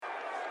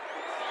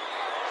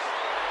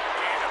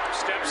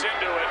steps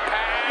into it.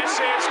 Pass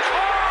is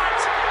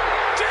caught.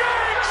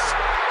 Diggs!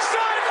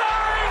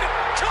 Sideline!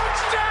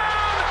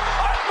 Touchdown!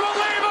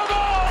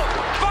 Unbelievable!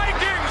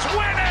 Vikings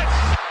win it!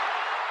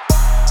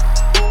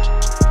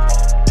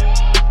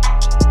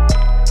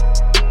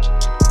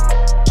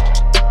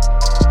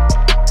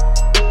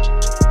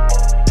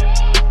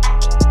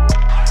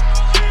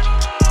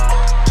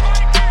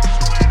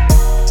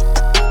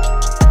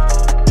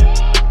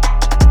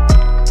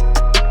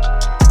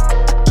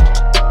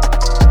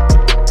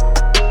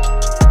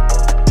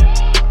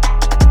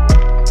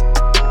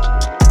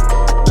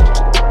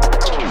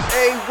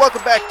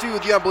 Welcome back to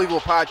the Unbelievable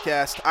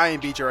Podcast. I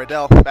am BJ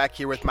Riddell, back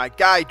here with my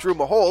guy, Drew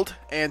Mahold,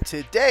 and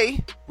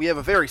today we have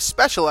a very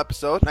special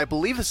episode, and I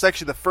believe this is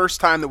actually the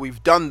first time that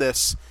we've done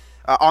this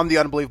on the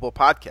Unbelievable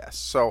Podcast.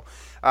 So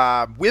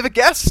we have a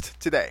guest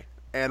today,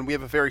 and we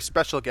have a very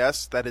special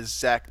guest. That is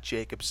Zach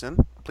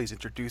Jacobson. Please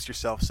introduce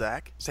yourself,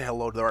 Zach. Say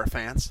hello to our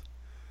fans.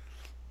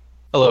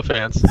 Hello,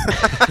 fans.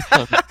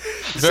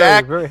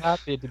 Zach, very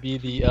happy to be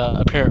the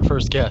apparent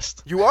first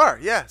guest. You are,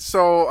 yeah.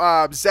 So,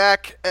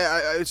 Zach,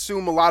 I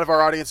assume a lot of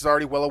our audience is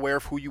already well aware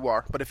of who you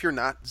are, but if you're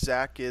not,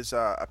 Zach is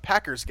a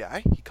Packers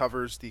guy. He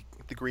covers the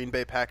Green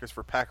Bay Packers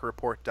for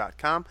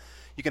PackerReport.com.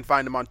 You can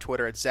find him on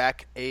Twitter at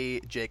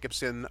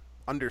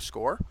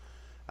ZachAJacobson_.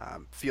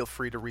 Feel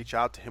free to reach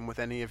out to him with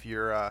any of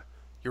your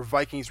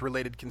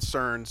Vikings-related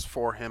concerns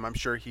for him. I'm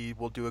sure he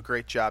will do a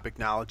great job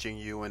acknowledging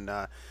you and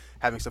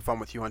having some fun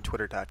with you on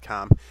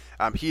Twitter.com.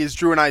 He is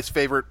Drew and I's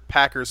favorite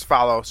Packers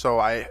follow, so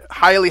I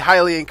highly,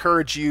 highly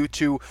encourage you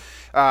to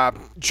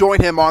join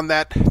him on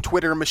that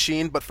Twitter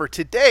machine. But for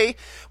today,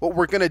 what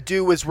we're going to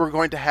do is we're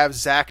going to have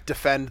Zach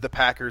defend the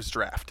Packers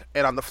draft.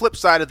 And on the flip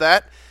side of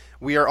that,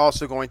 we are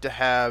also going to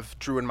have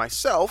Drew and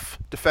myself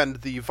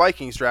defend the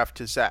Vikings draft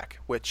to Zach,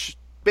 which,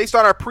 based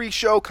on our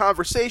pre-show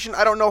conversation,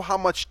 I don't know how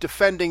much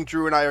defending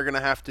Drew and I are going to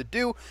have to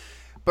do.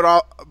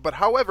 But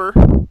however,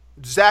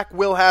 Zach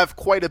will have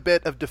quite a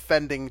bit of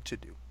defending to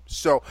do.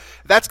 So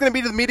that's going to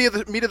be the meat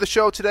of the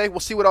show today.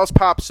 We'll see what else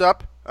pops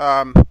up.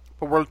 But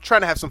we're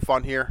trying to have some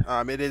fun here.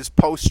 It is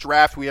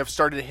post-draft. We have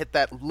started to hit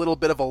that little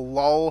bit of a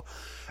lull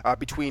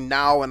between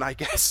now and, I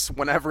guess,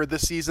 whenever the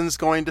season's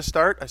going to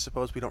start. I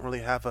suppose we don't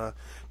really have a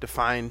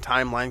defined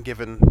timeline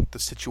given the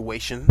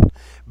situation.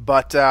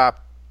 But, yeah,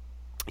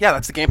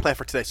 that's the game plan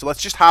for today. So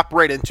let's just hop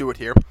right into it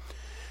here.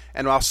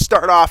 And I'll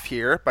start off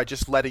here by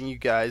just letting you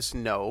guys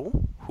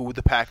know who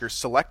the Packers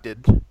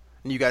selected.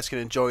 And you guys can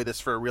enjoy this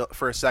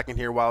for a second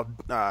here while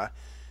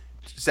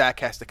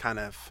Zach has to kind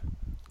of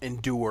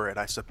endure it,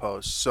 I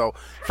suppose. So,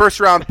 first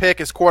round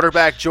pick is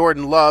quarterback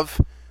Jordan Love.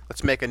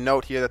 Let's make a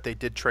note here that they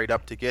did trade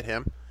up to get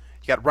him.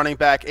 You got running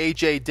back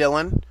A.J.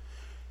 Dillon.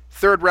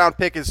 Third round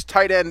pick is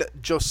tight end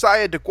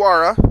Josiah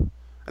DeGuara.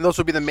 And those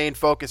will be the main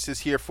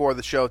focuses here for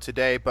the show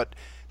today. But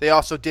they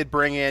also did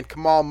bring in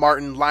Kamal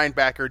Martin,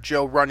 linebacker,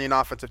 Joe Runyon,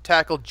 offensive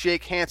tackle,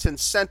 Jake Hansen,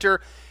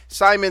 center,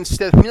 Simon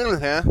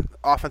Stephen,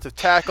 offensive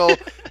tackle,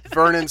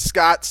 Vernon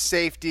Scott,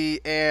 safety,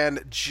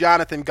 and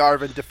Jonathan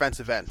Garvin,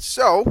 defensive end.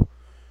 So,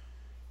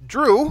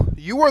 Drew,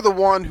 you were the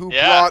one who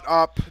brought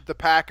up the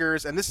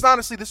Packers, and this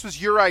was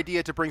your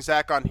idea to bring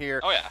Zach on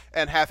here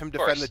and have him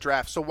defend the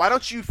draft. So why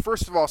don't you,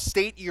 first of all,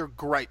 state your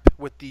gripe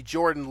with the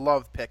Jordan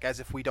Love pick, as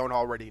if we don't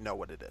already know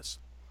what it is.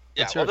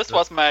 Yeah, well, this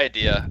was my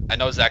idea. I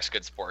know Zach's a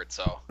good sport,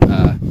 so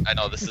I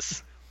know this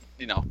is,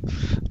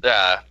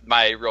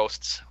 my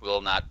roasts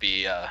will not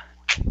be,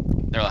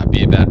 there will not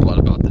be a bad blood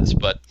about this,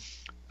 but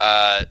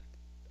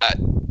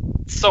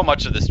so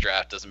much of this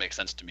draft doesn't make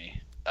sense to me.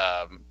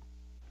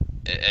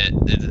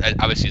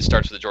 Obviously, it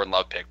starts with the Jordan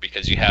Love pick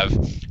because you have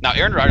now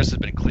Aaron Rodgers has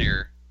been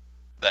clear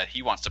that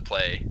he wants to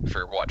play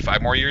for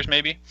 5 more years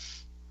maybe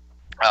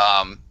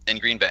in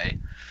Green Bay,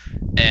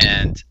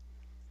 and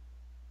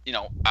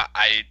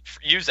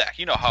Zach,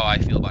 you know how I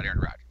feel about Aaron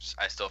Rodgers.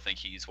 I still think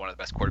he's one of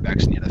the best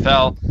quarterbacks in the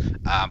NFL.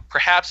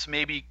 Perhaps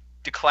maybe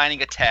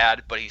declining a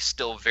tad, but he's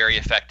still very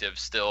effective,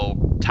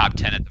 still top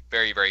 10 at the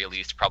very, very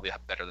least, probably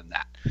better than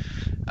that.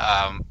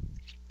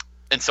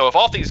 And so if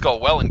all things go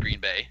well in Green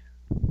Bay,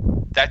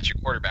 that's your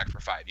quarterback for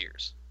 5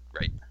 years,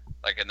 right?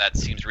 And that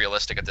seems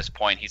realistic at this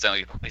point. He's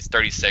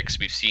 36.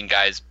 We've seen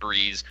guys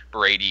Breeze,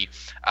 Brady,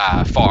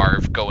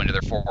 Favre go into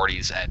their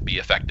 40s and be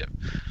effective.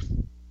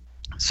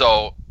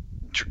 So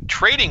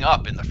trading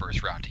up in the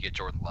first round to get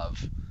Jordan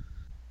Love,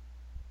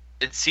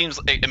 it seems.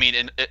 I mean,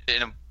 in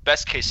a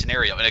best case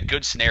scenario, in a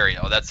good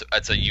scenario,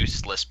 that's a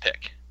useless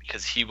pick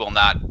because he will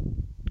not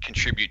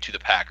contribute to the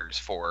Packers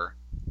for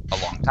a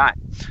long time,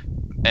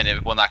 and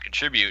it will not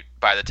contribute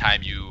by the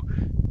time you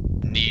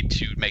need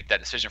to make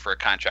that decision for a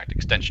contract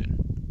extension.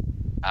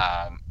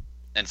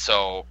 And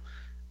so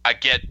I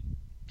get,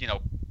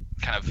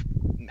 kind of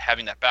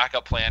having that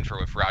backup plan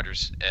for if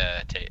Rodgers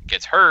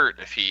gets hurt,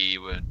 if he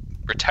would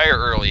retire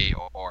early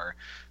or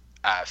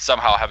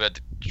somehow have a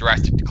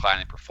drastic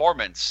decline in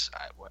performance.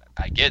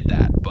 I get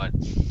that, but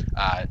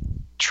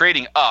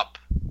trading up,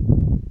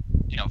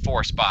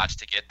 4 spots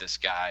to get this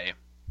guy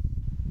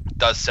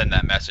does send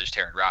that message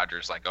to Aaron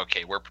Rodgers, like,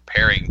 okay, we're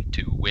preparing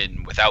to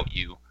win without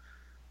you,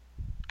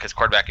 because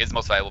quarterback is the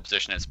most valuable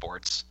position in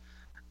sports.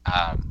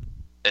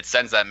 it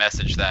sends that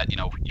message that,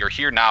 you're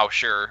here now,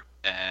 sure,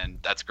 and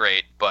that's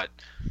great, but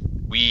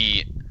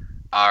we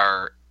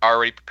are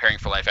already preparing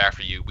for life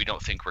after you. We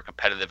don't think we're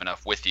competitive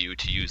enough with you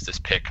to use this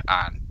pick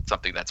on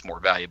something that's more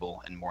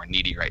valuable and more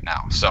needy right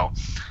now. So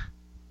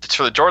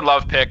for the Jordan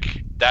Love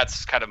pick,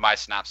 that's kind of my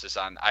synopsis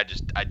on. I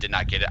did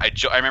not get it.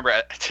 I remember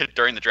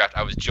during the draft,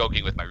 I was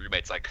joking with my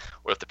roommates, like,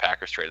 what if the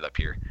Packers traded up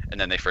here? And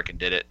then they freaking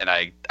did it, and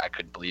I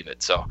couldn't believe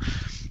it. So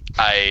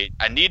I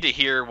need to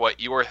hear what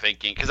you were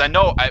thinking, because I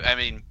know, I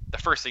mean, the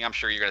first thing I'm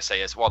sure you're going to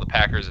say is, well, the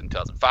Packers in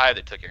 2005,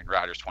 they took Aaron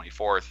Rodgers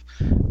 24th,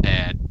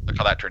 and look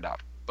how that turned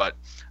out. But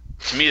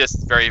to me, this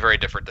is very, very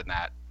different than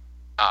that.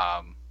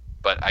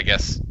 But I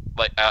guess,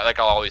 like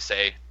I'll always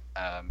say,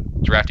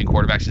 drafting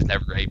quarterbacks is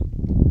never a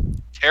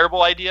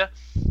terrible idea.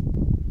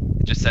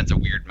 It just sends a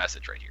weird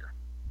message right here.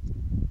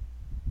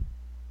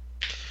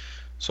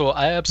 So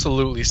I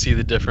absolutely see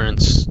the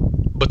difference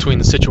between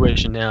the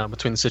situation now,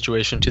 between the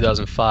situation in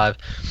 2005.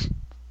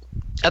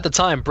 At the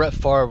time, Brett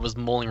Favre was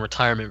mulling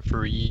retirement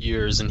for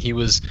years, and he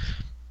was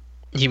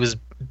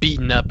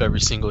beaten up every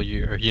single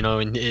year.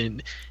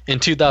 In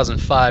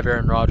 2005,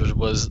 Aaron Rodgers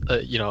was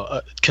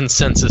a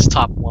consensus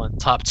top 1,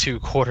 top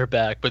 2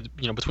 quarterback, but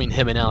between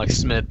him and Alex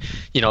Smith,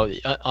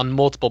 on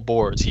multiple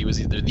boards, he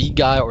was either the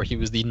guy or he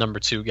was the number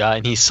 2 guy,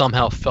 and he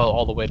somehow fell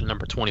all the way to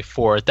number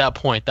 24. At that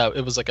point,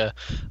 it was like a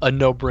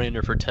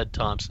no-brainer for Ted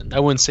Thompson.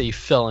 I wouldn't say he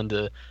fell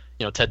into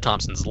Ted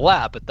Thompson's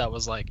lap, but that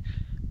was like,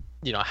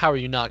 how are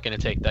you not going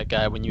to take that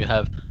guy when you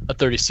have a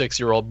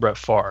 36-year-old Brett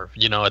Favre,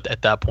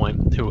 at that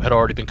point, who had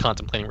already been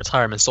contemplating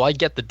retirement? So I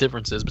get the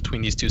differences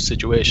between these two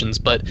situations,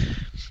 but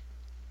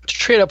to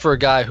trade up for a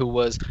guy who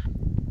was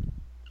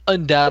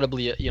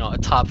undoubtedly, a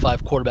top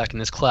 5 quarterback in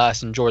this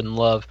class, in Jordan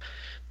Love,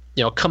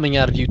 coming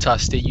out of Utah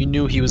State, you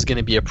knew he was going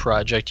to be a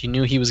project. You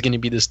knew he was going to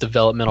be this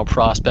developmental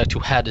prospect who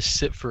had to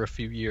sit for a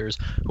few years,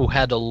 who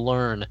had to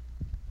learn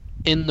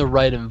in the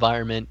right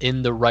environment,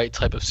 in the right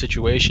type of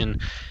situation.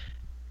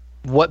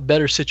 What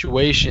better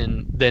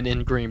situation than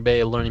in Green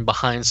Bay, learning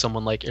behind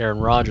someone like Aaron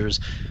Rodgers?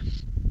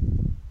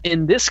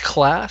 In this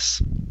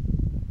class,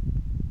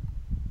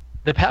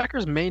 the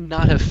Packers may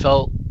not have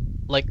felt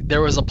like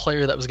there was a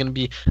player that was going to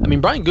be... I mean,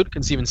 Brian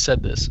Gutekunst even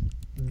said this.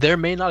 There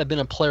may not have been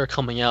a player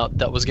coming out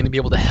that was going to be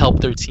able to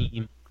help their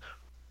team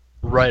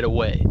right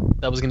away,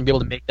 that was going to be able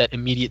to make that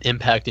immediate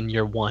impact in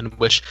year one,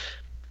 which,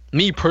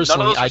 me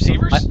personally, I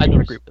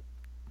don't agree with.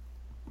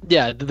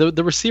 Yeah,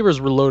 the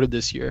receivers were loaded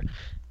this year.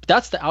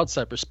 That's the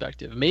outside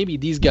perspective. Maybe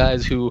these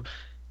guys who,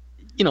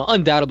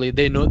 undoubtedly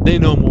they know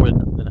more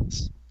than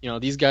us.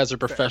 These guys are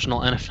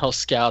professional NFL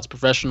scouts,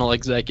 professional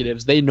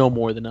executives. They know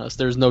more than us.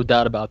 There's no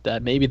doubt about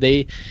that. Maybe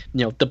they,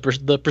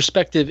 the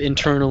perspective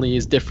internally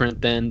is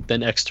different than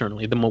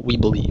externally, than what we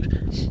believe.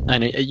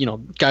 And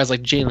guys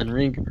like Jalen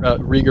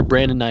Reagor,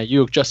 Brandon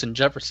Ayuk, Justin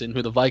Jefferson,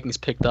 who the Vikings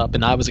picked up,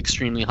 and I was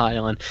extremely high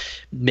on.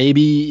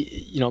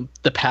 Maybe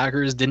the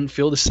Packers didn't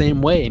feel the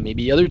same way.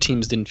 Maybe other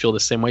teams didn't feel the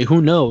same way.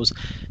 Who knows?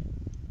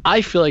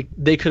 I feel like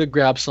they could have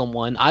grabbed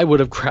someone. I would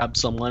have grabbed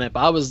someone if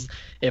I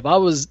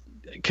was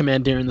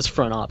commander in this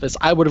front office.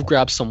 I would have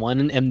grabbed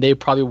someone, and they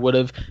probably would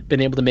have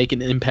been able to make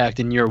an impact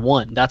in year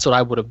one. That's what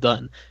I would have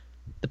done.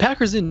 The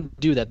Packers didn't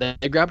do that.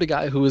 They grabbed a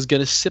guy who was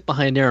going to sit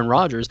behind Aaron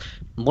Rodgers,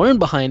 learn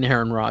behind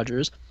Aaron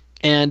Rodgers,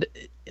 and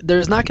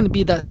there's not going to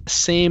be that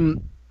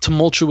same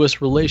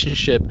tumultuous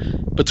relationship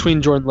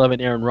between Jordan Love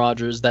and Aaron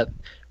Rodgers that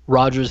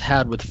Rodgers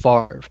had with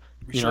Favre.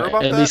 Sure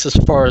about at that? least as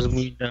far as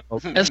we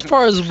know. As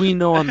far as we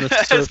know on the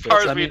surface. As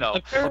far as we know.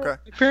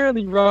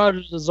 Apparently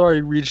Rodgers has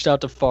already reached out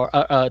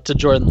to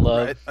Jordan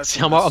Love. Right, See,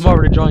 I'm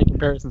already drawing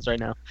comparisons right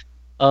now.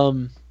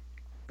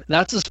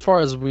 That's as far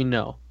as we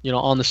know,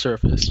 on the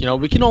surface.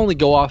 We can only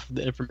go off of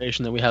the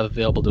information that we have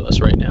available to us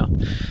right now.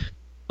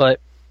 But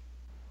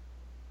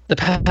the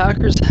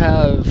Packers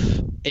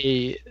have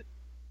a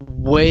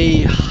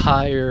way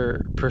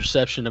higher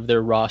perception of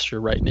their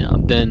roster right now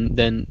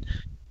than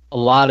a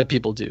lot of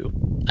people do.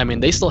 I mean,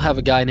 they still have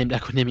a guy named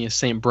Equanimeous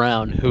St.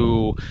 Brown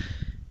who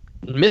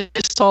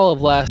missed all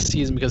of last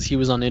season because he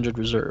was on injured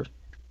reserve.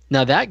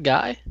 Now, that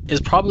guy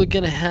is probably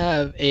going to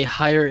have a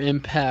higher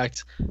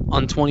impact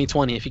on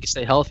 2020 if he can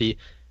stay healthy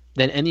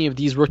than any of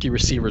these rookie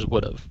receivers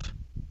would have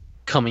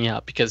coming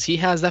out, because he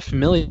has that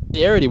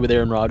familiarity with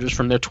Aaron Rodgers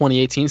from their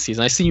 2018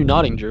 season. I see you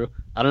nodding, Drew.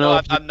 I don't know.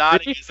 I'm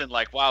nodding as in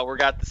like, wow, we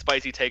got the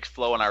spicy takes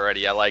flowing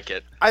already. I like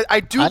it. I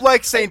do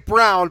like St.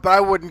 Brown, but I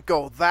wouldn't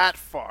go that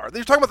far.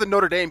 You're talking about the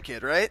Notre Dame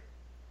kid, right?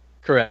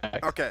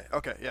 Correct. Okay,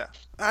 yeah.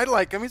 I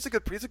like him. He's a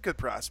good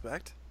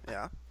prospect.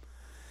 Yeah.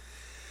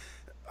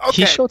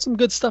 He Okay. showed some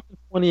good stuff in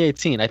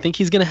 2018. I think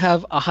he's going to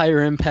have a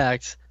higher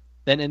impact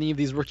than any of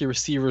these rookie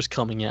receivers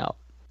coming out.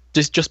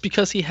 Just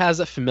because he has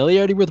that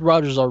familiarity with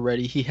Rodgers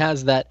already, he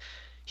has that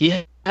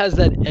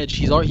edge.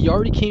 He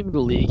already came to the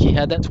league. He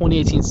had that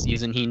 2018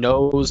 season. He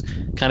knows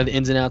kind of the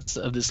ins and outs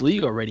of this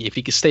league already. If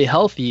he can stay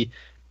healthy,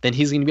 then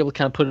he's going to be able to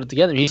kind of put it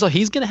together. He's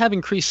going to have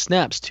increased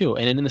snaps too.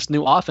 And in this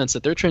new offense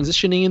that they're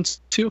transitioning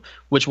into,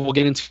 which we'll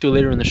get into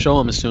later in the show,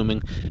 I'm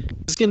assuming,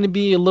 there's going to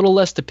be a little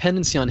less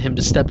dependency on him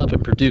to step up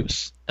and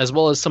produce, as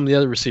well as some of the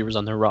other receivers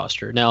on their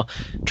roster. Now,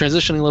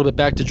 transitioning a little bit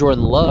back to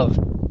Jordan Love,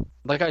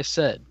 like I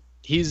said,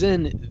 he's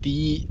in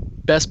the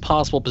best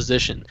possible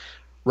position.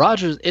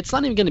 Rodgers, it's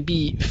not even going to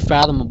be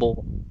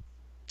fathomable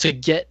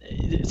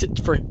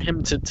for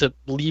him to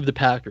leave the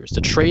Packers,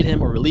 to trade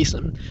him or release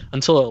him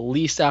until at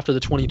least after the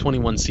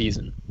 2021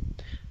 season.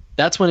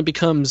 That's when it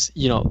becomes,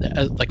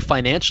 like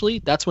financially,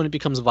 that's when it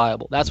becomes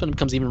viable. That's when it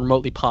becomes even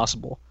remotely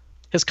possible.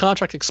 His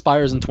contract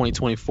expires in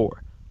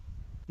 2024.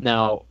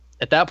 Now,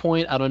 at that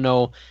point, I don't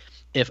know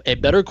if a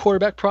better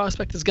quarterback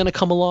prospect is going to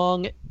come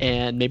along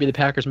and maybe the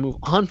Packers move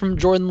on from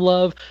Jordan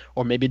Love,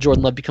 or maybe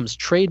Jordan Love becomes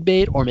trade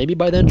bait, or maybe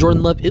by then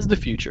Jordan Love is the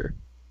future.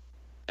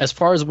 As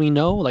far as we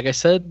know, like I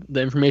said,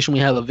 the information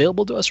we have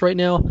available to us right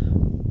now,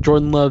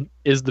 Jordan Love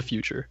is the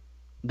future.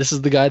 This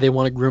is the guy they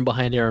want to groom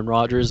behind Aaron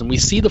Rodgers, and we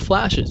see the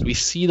flashes. We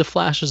see the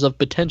flashes of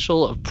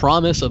potential, of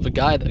promise, of a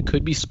guy that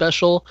could be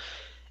special.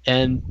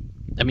 And,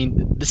 I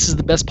mean, this is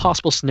the best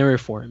possible scenario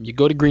for him. You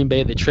go to Green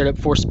Bay, they trade up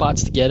 4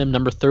 spots to get him,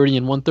 number 30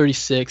 and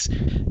 136,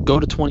 go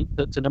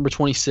to number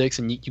 26,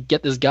 and you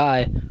get this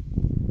guy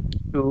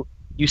who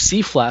you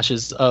see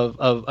flashes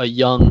of a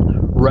young,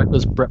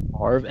 reckless Brett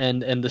Favre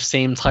and the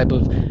same type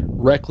of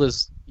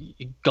reckless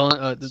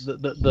gun,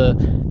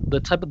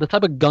 the type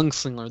of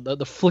gunslinger,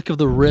 the flick of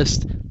the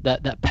wrist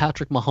that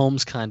Patrick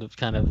Mahomes kind of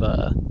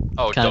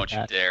don't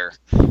you dare!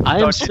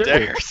 Don't you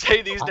dare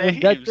say these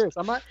names.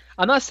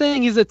 I'm not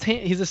saying he's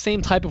the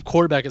same type of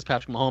quarterback as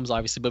Patrick Mahomes,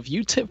 obviously, but if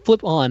you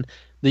flip on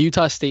the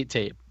Utah State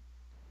tape,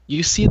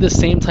 you see the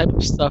same type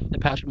of stuff that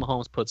Patrick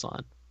Mahomes puts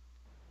on.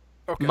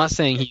 Okay. I'm not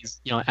saying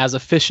he's as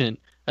efficient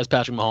as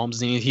Patrick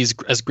Mahomes, and he's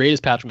as great as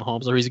Patrick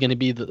Mahomes, or he's going to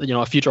be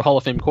a future Hall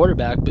of Fame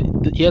quarterback,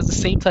 but he has the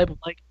same type of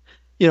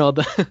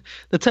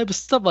the type of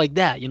stuff like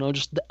that,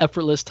 just the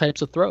effortless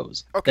types of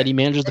throws that he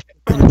manages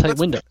in a tight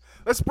window.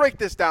 Let's break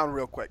this down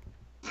real quick.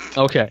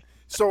 Okay.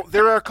 So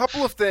there are a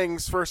couple of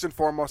things, first and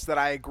foremost, that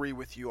I agree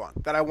with you on,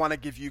 that I want to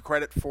give you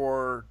credit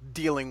for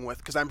dealing with,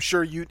 because I'm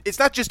sure it's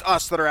not just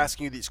us that are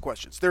asking you these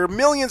questions. There are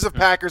millions of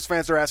Packers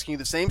fans that are asking you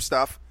the same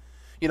stuff.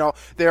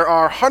 There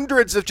are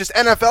hundreds of just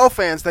NFL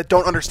fans that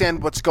don't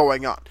understand what's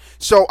going on.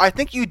 So I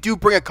think you do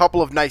bring a couple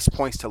of nice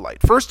points to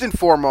light. First and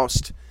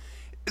foremost,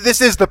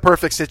 this is the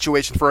perfect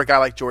situation for a guy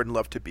like Jordan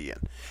Love to be in.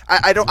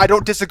 I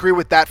don't disagree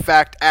with that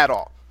fact at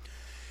all.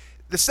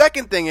 The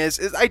second thing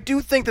is I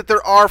do think that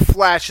there are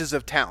flashes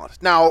of talent.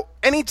 Now,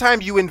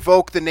 anytime you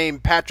invoke the name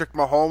Patrick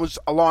Mahomes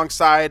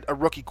alongside a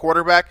rookie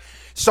quarterback,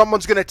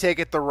 someone's going to take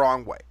it the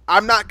wrong way.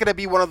 I'm not going to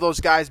be one of those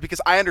guys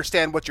because I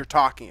understand what you're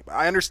talking about.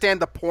 I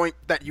understand the point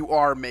that you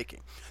are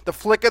making. The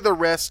flick of the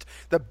wrist,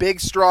 the big,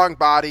 strong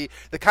body,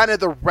 the kind of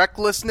the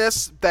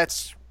recklessness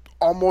that's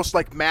almost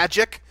like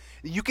magic.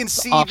 You can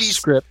see these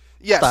script.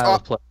 Yes,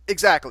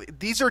 exactly.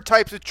 These are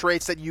types of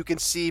traits that you can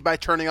see by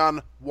turning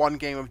on one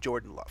game of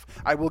Jordan Love.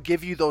 I will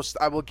give you those.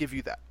 I will give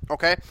you that.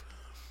 Okay.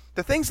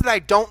 The things that I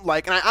don't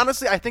like, and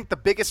I think the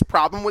biggest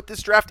problem with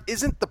this draft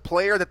isn't the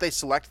player that they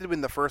selected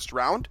in the first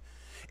round.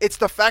 It's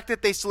the fact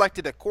that they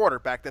selected a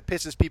quarterback that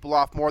pisses people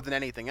off more than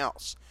anything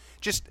else.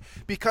 Just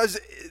because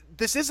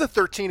this is a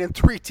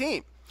 13-3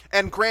 team.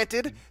 And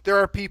granted, there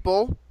are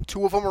people,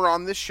 2 of them are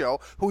on this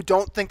show, who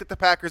don't think that the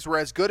Packers were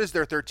as good as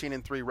their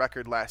 13-3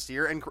 record last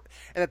year, and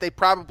that they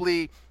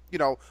probably,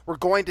 were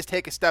going to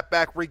take a step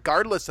back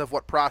regardless of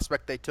what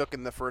prospect they took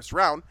in the first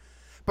round.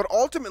 But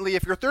ultimately,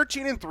 if you're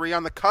 13-3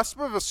 on the cusp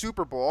of a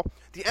Super Bowl,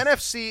 the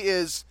NFC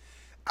is,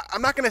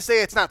 I'm not going to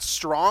say it's not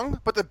strong,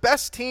 but the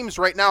best teams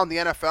right now in the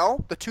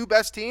NFL, the 2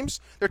 best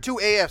teams, they're 2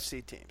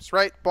 AFC teams,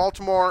 right?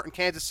 Baltimore and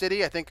Kansas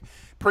City, I think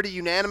pretty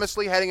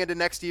unanimously heading into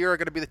next year are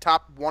going to be the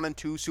top 1 and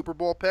 2 Super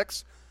Bowl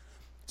picks.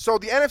 So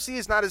the NFC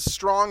is not as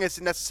strong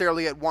as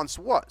necessarily it once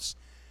was.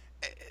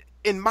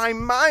 In my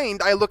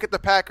mind, I look at the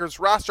Packers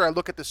roster, I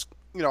look at this,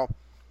 the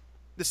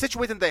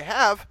situation they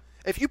have.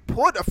 If you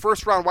put a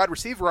first-round wide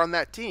receiver on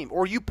that team,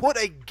 or you put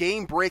a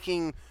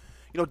game-breaking,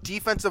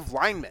 defensive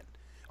lineman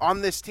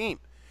on this team,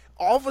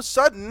 all of a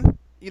sudden,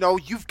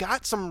 you've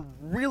got some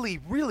really,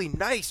 really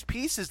nice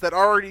pieces that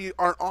already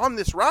are on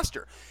this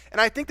roster. And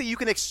I think that you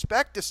can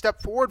expect a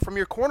step forward from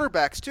your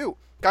cornerbacks, too.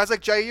 Guys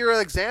like Jair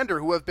Alexander,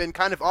 who have been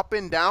kind of up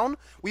and down,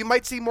 we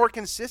might see more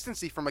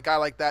consistency from a guy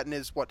like that in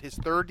his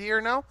 3rd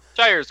year now?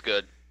 Jair's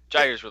good.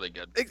 Jair's really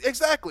good.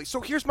 Exactly. So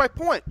here's my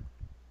point.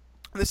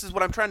 This is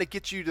what I'm trying to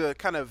get you to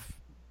kind of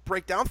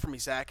break down for me,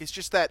 Zach. It's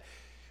just that,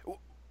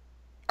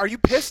 are you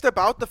pissed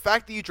about the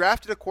fact that you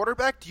drafted a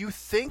quarterback? Do you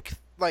think,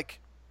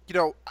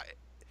 do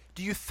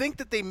you think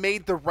that they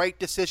made the right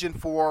decision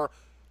for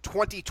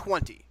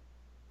 2020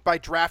 by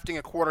drafting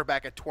a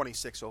quarterback at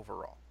 26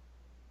 overall?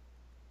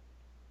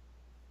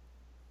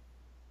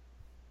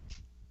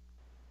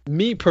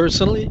 Me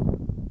personally,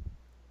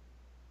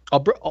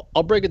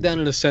 I'll break it down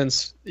in a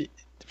sense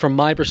from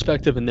my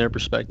perspective and their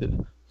perspective.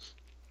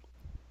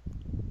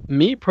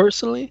 Me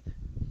personally,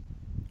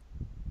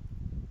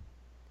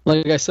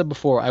 like I said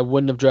before, I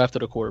wouldn't have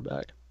drafted a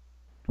quarterback.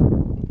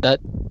 That,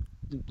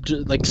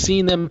 like,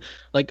 seeing them,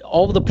 like,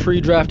 all the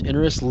pre-draft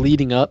interest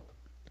leading up,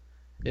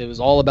 it was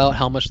all about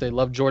how much they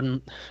love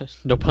Jordan,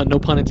 no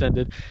pun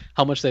intended,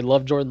 how much they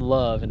love Jordan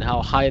Love and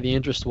how high the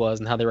interest was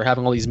and how they were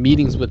having all these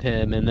meetings with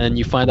him. And then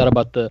you find out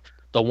about the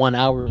the 1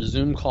 hour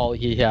Zoom call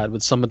he had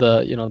with some of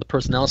the the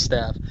personnel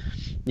staff,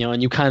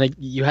 and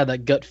you had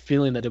that gut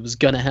feeling that it was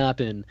gonna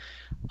happen.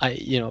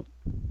 I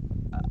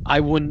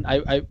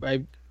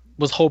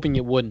was hoping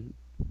it wouldn't,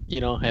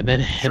 and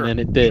then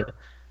it did.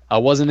 I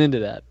wasn't into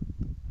that.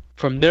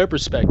 From their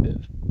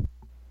perspective,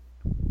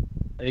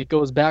 it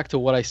goes back to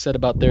what I said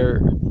about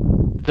their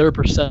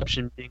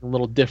perception being a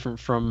little different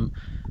from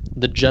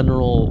the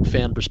general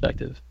fan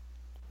perspective.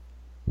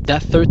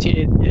 That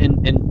 13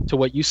 and to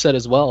what you said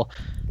as well,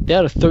 they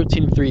had a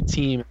 13-3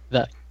 team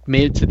that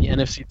made it to the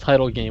NFC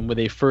title game with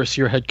a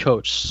first-year head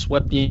coach,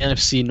 swept the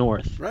NFC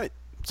North. Right.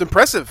 It's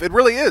impressive. It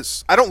really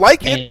is. I don't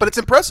like it, but it's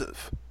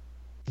impressive.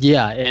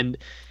 Yeah, and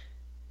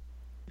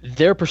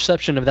their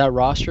perception of that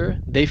roster,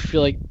 they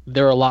feel like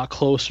they're a lot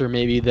closer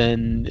maybe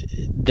than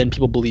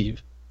people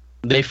believe.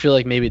 They feel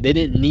like maybe they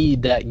didn't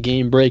need that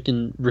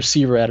game-breaking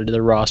receiver added to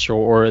their roster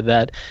or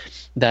that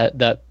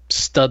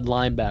stud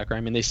linebacker.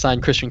 I mean, they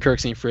signed Christian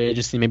Kirksey in free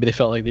agency. Maybe they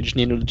felt like they just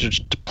needed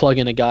to plug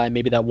in a guy,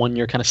 maybe that 1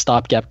 year kind of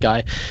stopgap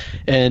guy.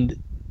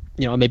 And,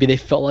 maybe they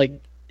felt like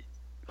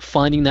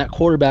finding that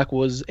quarterback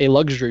was a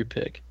luxury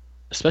pick,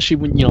 especially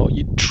when,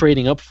 you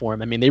trading up for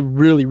him. I mean, they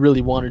really,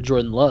 really wanted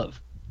Jordan Love.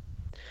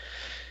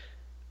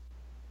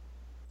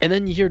 And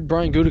then you hear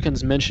Brian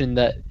Gutekunst mention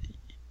that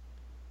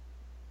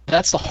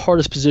that's the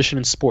hardest position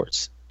in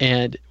sports.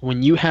 And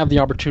when you have the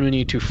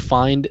opportunity to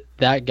find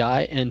that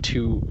guy and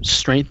to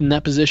strengthen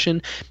that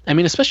position, I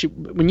mean, especially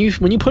when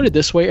you put it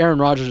this way, Aaron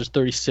Rodgers is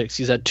 36.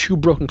 He's had 2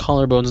 broken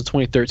collarbones in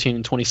 2013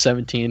 and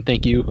 2017.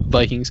 Thank you,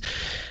 Vikings.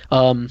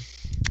 We're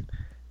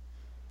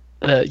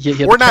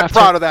not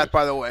proud of that,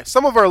 by the way.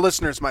 Some of our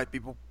listeners might be.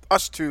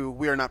 Us too,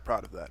 we are not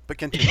proud of that. But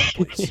continue,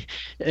 please.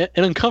 An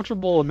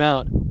uncomfortable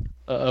amount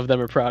of them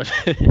are proud of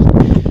it.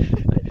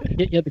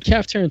 He had the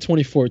calf tear in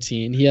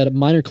 2014. He had a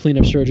minor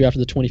cleanup surgery after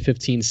the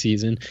 2015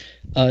 season.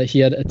 He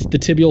had the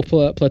tibial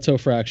plateau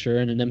fracture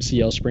and an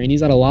MCL sprain.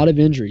 He's had a lot of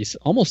injuries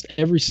almost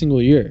every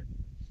single year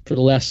for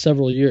the last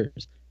several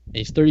years. And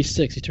he's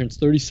 36. He turns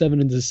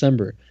 37 in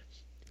December.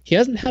 He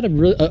hasn't had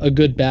a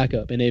good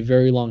backup in a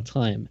very long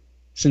time,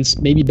 since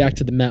maybe back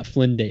to the Matt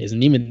Flynn days.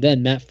 And even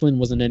then, Matt Flynn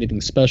wasn't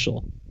anything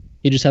special.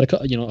 He just had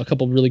a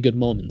couple really good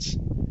moments.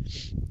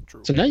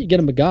 True. So now you get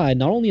him a guy,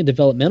 not only a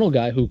developmental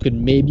guy who could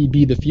maybe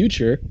be the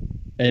future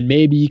and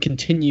maybe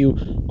continue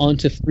on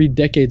to 3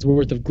 decades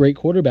worth of great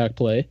quarterback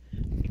play,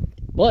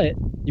 but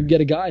you get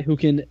a guy who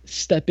can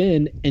step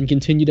in and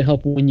continue to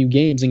help win you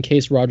games in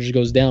case Rodgers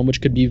goes down,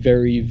 which could be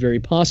very, very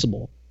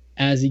possible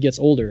as he gets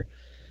older.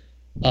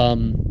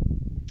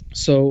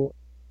 So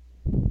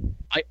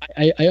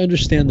I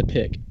understand the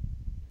pick.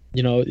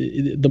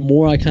 The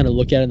more I kind of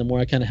look at it, the more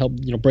I kind of help,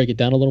 break it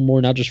down a little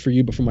more, not just for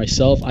you, but for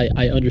myself,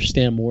 I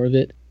understand more of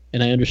it,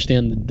 and I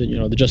understand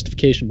the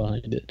justification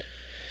behind it.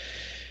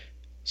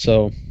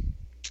 So,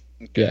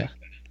 yeah.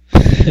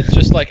 It's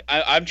just like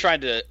I'm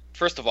trying to.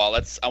 First of all,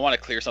 I want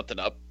to clear something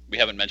up. We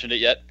haven't mentioned it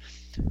yet.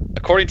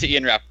 According to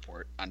Ian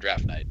Rappaport on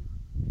draft night,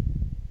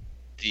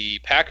 the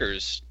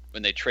Packers,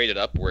 when they traded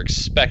up, were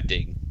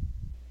expecting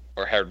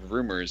or had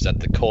rumors that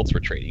the Colts were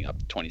trading up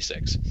to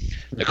 26.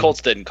 The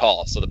Colts didn't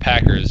call, so the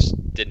Packers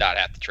did not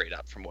have to trade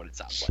up, from what it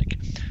sounds like.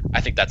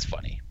 I think that's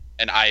funny,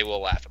 and I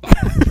will laugh about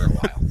that for a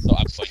while, so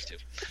I'm going to.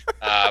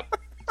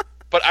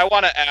 But I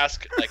want to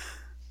ask,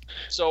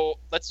 so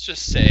let's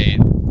just say,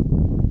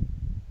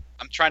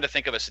 I'm trying to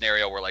think of a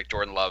scenario where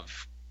Jordan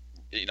Love,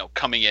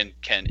 coming in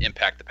can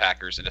impact the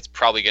Packers, and it's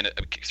probably going to,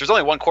 because there's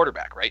only one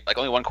quarterback, right?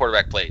 Only one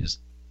quarterback plays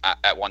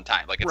at one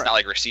time. It's right. Not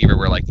like receiver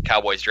where the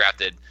Cowboys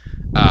drafted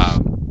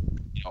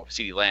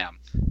CeeDee Lamb,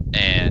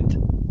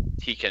 and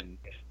he can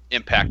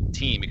impact the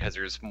team because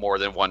there's more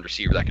than one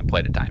receiver that can play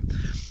at a time.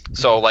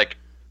 So,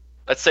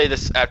 let's say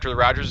this after the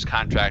Rodgers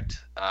contract,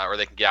 or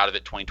they can get out of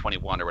it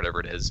 2021 or whatever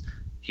it is,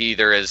 he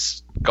either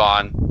is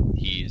gone,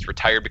 he's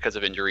retired because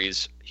of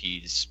injuries,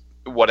 he's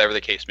whatever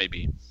the case may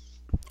be.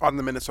 On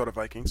the Minnesota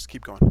Vikings.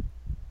 Keep going.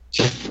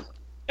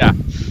 Yeah.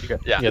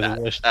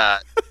 Yeah.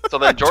 So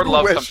then Jordan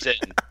Love comes in.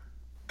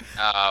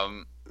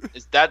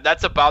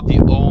 That's about the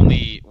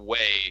only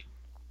way,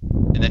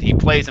 and then he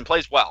plays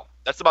well.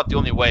 That's about the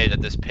only way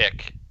that this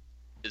pick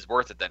is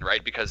worth it then,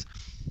 right? Because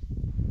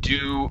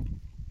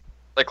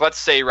let's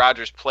say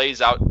Rodgers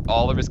plays out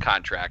all of his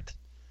contract,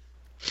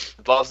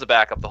 loves the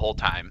backup the whole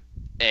time,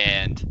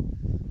 and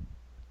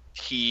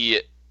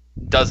he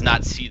does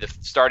not see the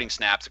starting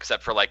snaps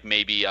except for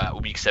maybe a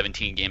Week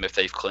 17 game if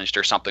they've clinched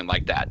or something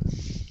like that.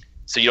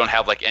 So you don't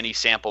have any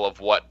sample of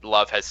what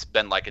Love has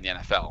been like in the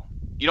NFL.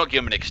 You don't give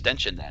him an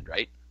extension then,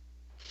 right?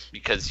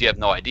 Because you have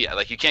no idea.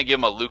 You can't give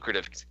him a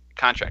lucrative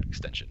contract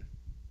extension.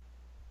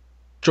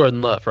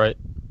 Jordan Love, right?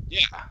 Yeah.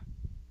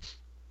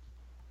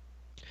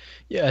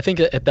 Yeah, I think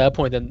at that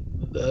point, then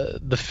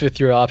the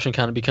 5th-year option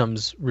kind of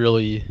becomes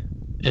really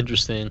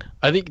interesting.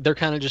 I think they're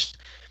kind of just.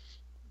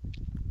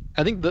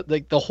 I think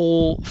the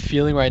whole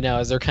feeling right now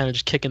is they're kind of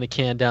just kicking the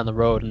can down the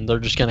road, and they're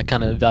just gonna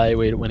kind of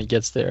evaluate it when it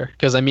gets there.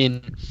 Because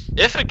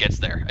if it gets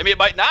there, it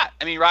might not.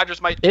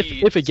 Rodgers might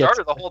be if it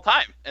starter the whole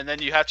time, and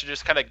then you have to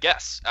just kind of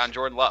guess on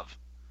Jordan Love.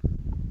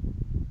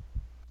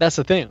 That's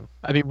the thing.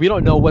 I mean, we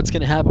don't know what's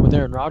going to happen with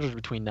Aaron Rodgers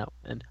between now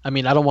and. I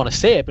mean, I don't want to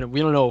say it, but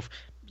we don't know if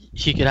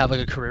he could have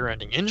like a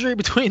career-ending injury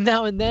between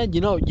now and then. You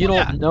don't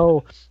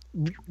know.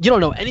 You don't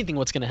know anything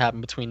what's going to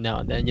happen between now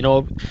and then.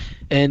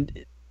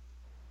 And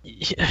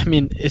I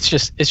mean, it's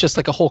just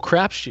like a whole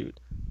crapshoot.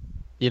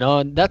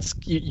 And that's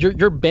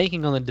you're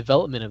banking on the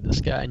development of this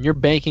guy, and you're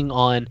banking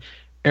on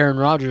Aaron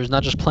Rodgers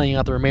not just playing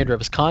out the remainder of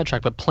his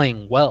contract, but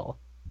playing well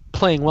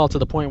to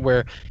the point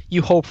where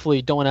you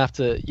hopefully don't have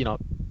to,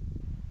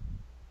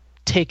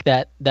 take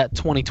that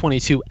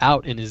 2022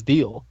 out in his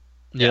deal,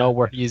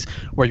 where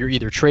you're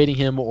either trading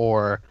him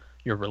or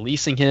you're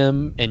releasing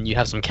him and you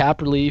have some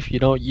cap relief. You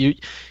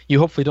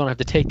hopefully don't have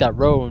to take that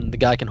road, and the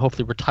guy can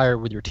hopefully retire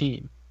with your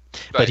team.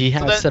 Right. But he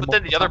has said. But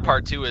then the other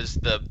part too is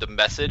the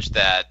message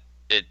that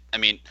it. I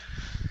mean,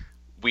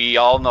 we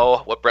all know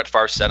what Brett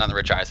Favre said on the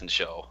Rich Eisen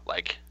show.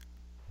 Like,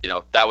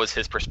 that was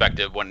his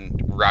perspective when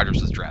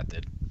Rodgers was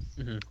drafted.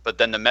 Mm-hmm. But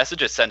then the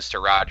message it sends to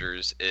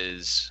Rodgers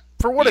is,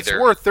 for what it's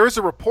worth, there's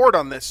a report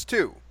on this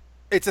too.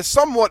 It's a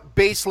somewhat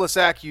baseless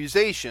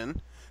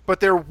accusation, but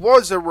there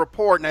was a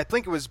report, and I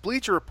think it was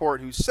Bleacher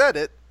Report who said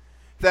it,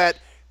 that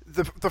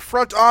the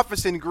front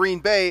office in Green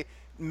Bay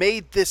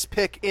made this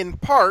pick in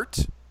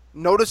part.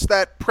 Notice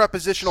that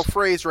prepositional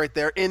phrase right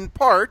there, in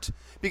part,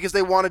 because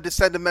they wanted to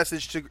send a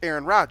message to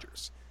Aaron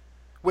Rodgers.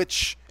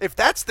 Which, if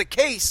that's the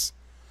case,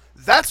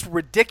 that's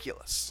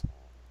ridiculous.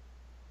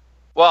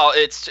 Well,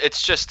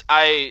 it's just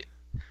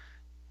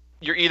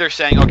you're either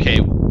saying,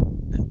 okay,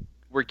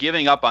 we're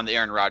giving up on the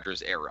Aaron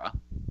Rodgers era,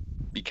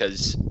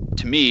 because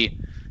to me,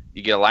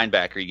 you get a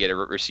linebacker, you get a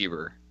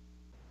receiver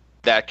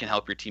that can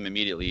help your team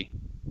immediately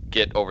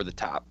get over the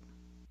top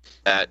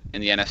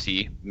in the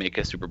NFC, make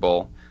a Super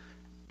Bowl,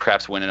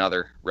 perhaps win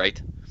another,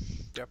 right?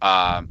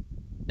 Yep.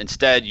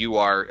 Instead, you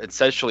are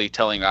essentially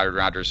telling Aaron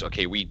Rodgers,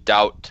 okay, we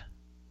doubt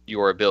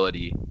your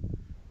ability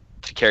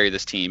to carry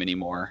this team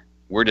anymore.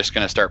 We're just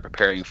going to start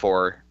preparing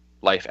for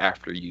life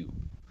after you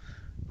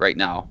right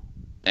now.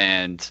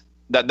 And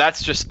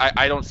that's just,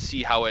 I don't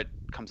see how it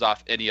comes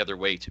off any other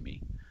way to me.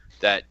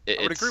 I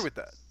would agree with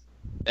that.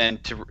 And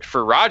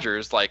for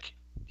Rodgers, like,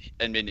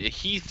 I mean,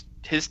 he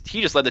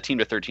just led the team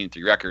to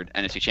 13-3 record,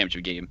 NFC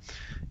Championship game.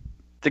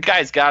 The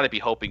guy's got to be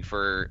hoping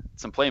for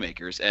some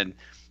playmakers, and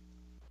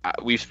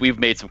we've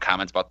made some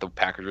comments about the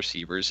Packers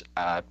receivers.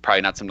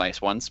 Probably not some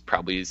nice ones.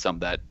 Probably some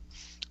that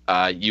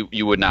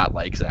you would not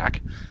like, Zach.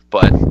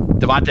 But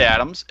Devontae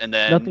Adams, and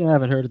then nothing I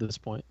haven't heard at this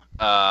point.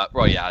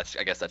 Well, yeah,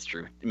 I guess that's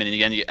true. I mean,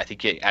 again, I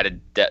think he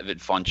added David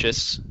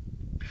Funchess,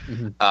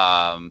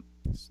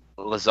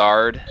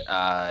 Lazard,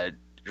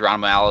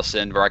 Geronimo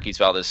Allison, Varkey's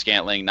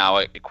Valdez-Scantling, now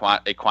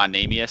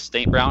Equanimeous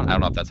St. Brown. I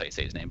don't know if that's how you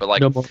say his name, but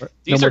like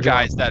these are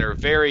guys that are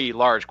very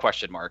large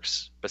question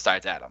marks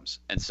besides Adams,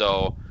 and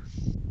so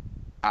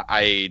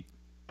I'm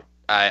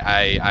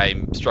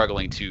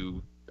struggling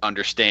to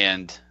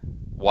understand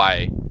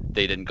why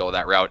they didn't go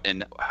that route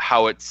and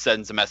how it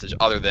sends a message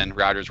other than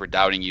Rodgers, we're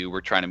doubting you,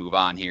 we're trying to move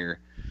on here.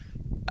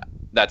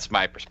 That's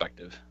my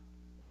perspective.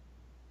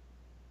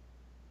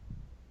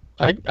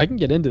 I can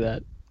get into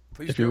that.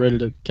 Please if do. you're ready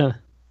to kind of.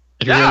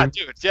 Yeah,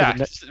 dude. Yeah,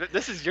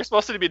 you're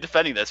supposed to be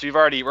defending this. We're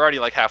already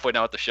like halfway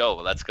down with the show.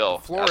 Let's go.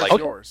 The floor is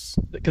yours.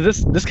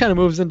 Because this kind of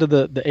moves into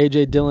the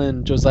AJ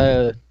Dillon,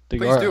 Josiah DeGuara.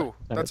 Please do.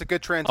 That's a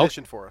good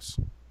transition for us.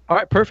 All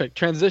right, perfect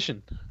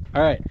transition.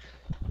 All right.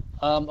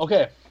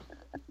 Okay.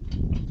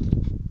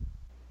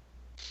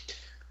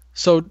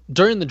 So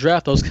during the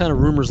draft, those kind of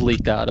rumors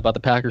leaked out about the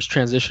Packers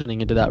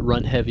transitioning into that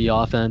run-heavy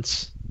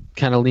offense,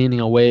 kind of leaning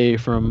away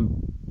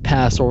from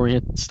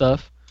pass-oriented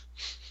stuff.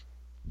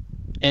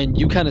 And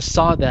you kind of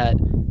saw that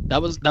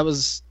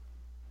was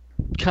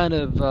kind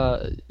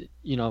of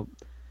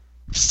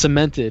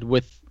cemented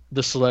with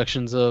the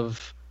selections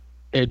of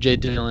A.J.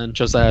 Dillon,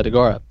 Josiah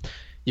DeGuara.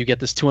 You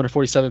get this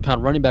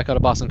 247-pound running back out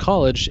of Boston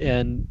College,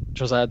 and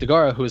Josiah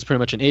DeGuara, who is pretty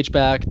much an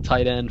H-back,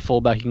 tight end,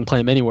 fullback. You can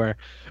play him anywhere.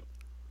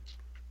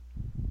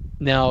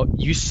 Now,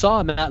 you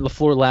saw Matt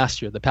LaFleur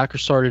last year. The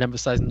Packers started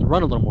emphasizing the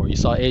run a little more. You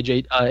saw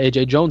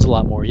AJ Jones a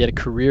lot more. He had a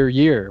career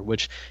year,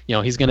 which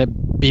he's going to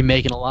be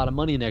making a lot of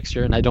money next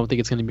year, and I don't think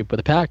it's going to be with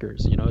the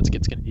Packers. It's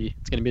going to be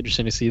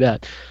interesting to see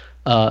that,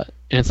 and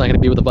it's not going to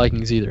be with the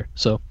Vikings either.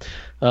 So,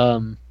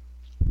 both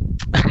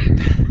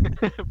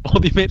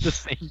you made the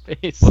same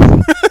face.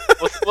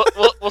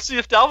 We'll see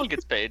if Dalvin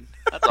gets paid.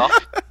 That's all.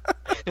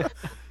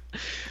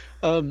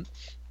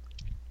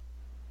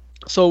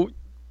 So.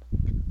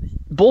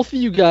 Both of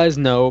you guys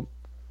know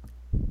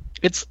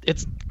it's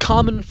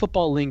common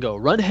football lingo.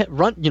 Run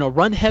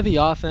heavy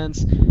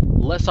offense,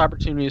 less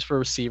opportunities for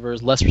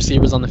receivers, less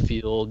receivers on the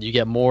field. You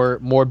get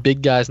more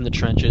big guys in the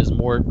trenches,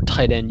 more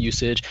tight end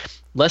usage,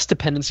 less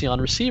dependency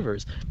on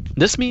receivers.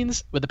 This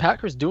means with the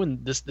Packers doing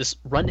this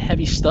run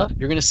heavy stuff,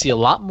 you're going to see a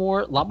lot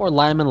more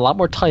linemen, a lot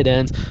more tight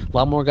ends, a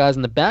lot more guys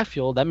in the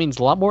backfield. That means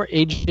a lot more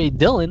A.J.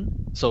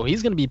 Dillon, so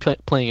he's going to be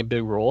playing a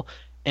big role.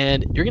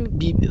 And you're going to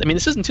be,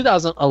 this isn't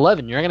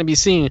 2011. You're not going to be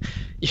seeing,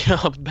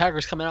 the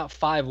Packers coming out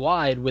 5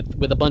 wide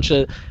with a bunch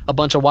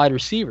of wide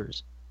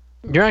receivers.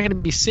 You're not going to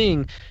be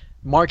seeing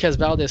Marquez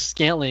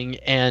Valdez-Scantling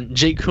and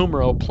Jake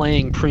Kummerow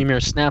playing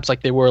premier snaps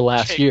like they were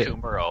last Jake year.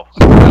 Kummerow.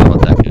 I forgot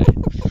about that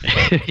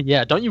guy.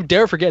 Yeah, don't you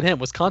dare forget him.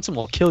 Wisconsin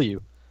will kill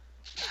you.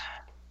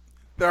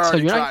 They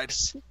already you're tried.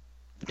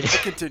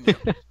 Continue.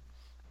 You're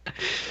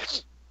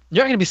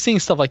not going to be seeing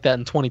stuff like that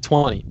in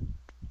 2020.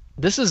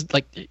 This is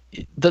like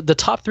the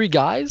top 3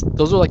 guys.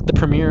 Those are like the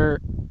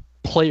premier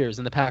players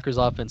in the Packers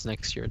offense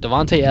next year.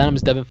 Devontae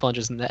Adams, Devin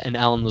Funchess, and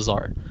Alan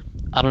Lazard.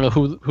 I don't know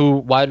who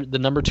the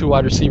number 2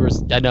 wide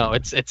receivers. I know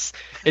it's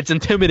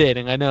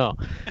intimidating. I know,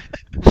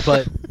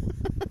 but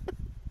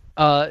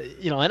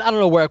and I don't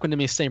know where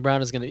Equinemius St.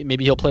 Brown is gonna.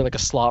 Maybe he'll play like a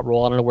slot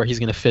role. I don't know where he's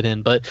gonna fit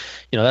in, but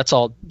that's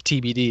all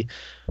TBD.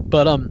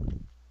 But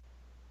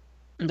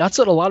that's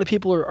what a lot of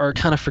people are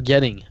kind of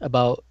forgetting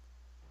about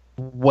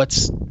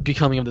what's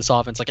becoming of this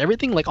offense. Like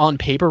everything, like on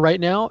paper right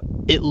now,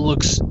 it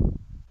looks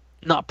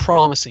not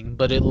promising,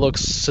 but it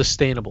looks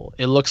sustainable.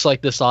 It looks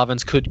like this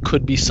offense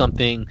could be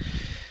something.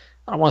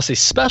 I don't want to say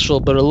special,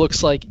 but it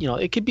looks like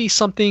it could be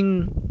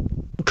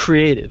something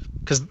creative.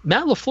 Because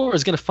Matt LaFleur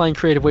is going to find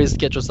creative ways to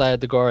get Josiah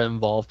DeGuara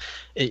involved,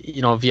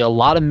 via a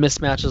lot of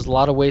mismatches, a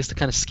lot of ways to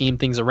kind of scheme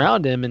things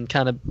around him and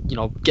kind of,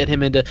 get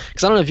him into.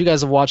 Because I don't know if you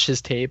guys have watched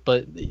his tape,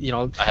 but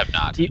I have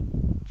not. He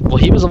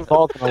was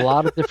involved in a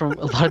lot of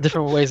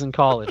different ways in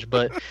college,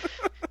 but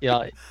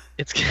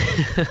it's.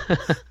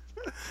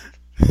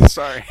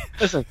 Sorry.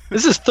 Listen,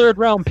 this is 3rd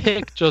round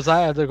pick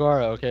Josiah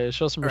DeGuara. Okay,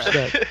 show some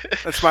respect.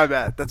 That's my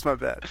bad.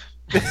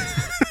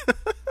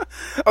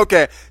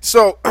 Okay,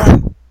 so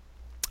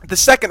the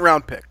 2nd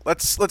round pick.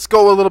 Let's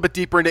go a little bit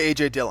deeper into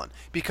A.J. Dillon,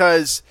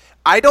 because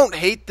I don't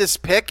hate this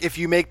pick if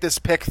you make this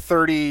pick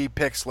 30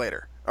 picks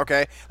later.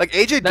 Okay, like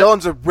A.J.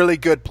 Dillon's a really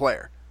good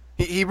player.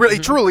 He really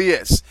truly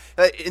is.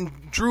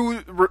 And drew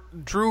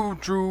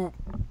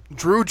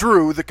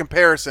the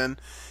comparison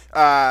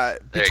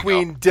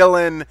between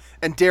Dillon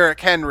and Derrick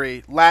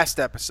Henry last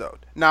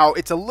episode. Now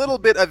it's a little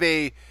bit of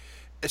a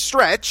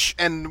stretch,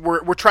 and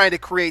we're trying to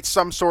create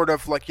some sort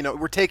of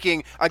we're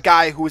taking a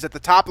guy who is at the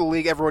top of the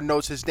league, everyone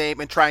knows his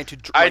name, and trying to.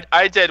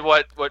 I did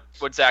what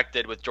Zach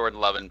did with Jordan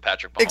Love and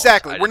Patrick Mahomes.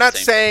 Exactly. We're not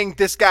saying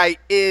this guy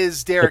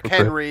is Derrick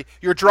Henry.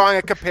 You're drawing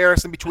a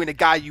comparison between a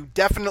guy you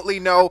definitely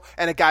know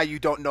and a guy you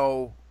don't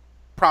know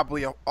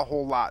probably a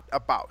whole lot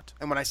about.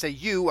 And when I say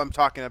you, I'm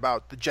talking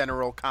about the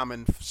general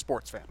common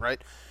sports fan,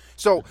 right?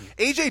 So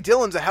A.J.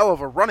 Dillon's a hell of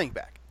a running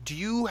back. Do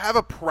you have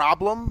a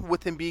problem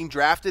with him being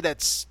drafted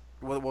at,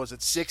 what was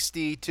it,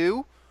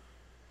 62?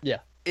 Yeah.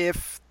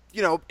 If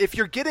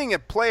you're getting a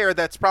player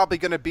that's probably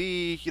going to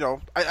be,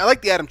 I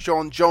like the Adam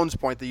Jones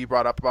point that you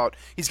brought up about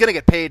he's going to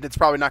get paid and it's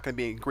probably not going to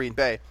be in Green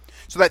Bay.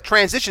 So that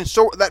transition,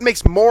 that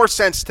makes more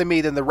sense to me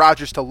than the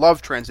Rodgers to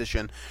Love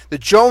transition. The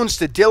Jones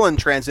to Dillon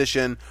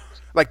transition,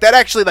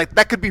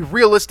 that could be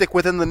realistic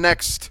within the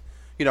next,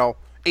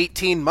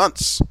 18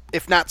 months,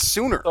 if not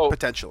sooner,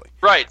 potentially.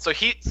 Right. So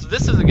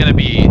this isn't going to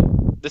be.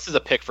 This is a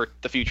pick for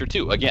the future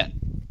too. Again,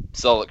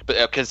 so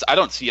because I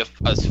don't see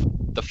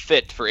the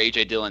fit for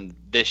A.J. Dillon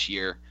this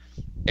year.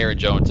 Aaron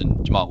Jones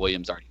and Jamal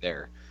Williams already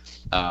there.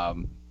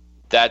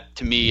 That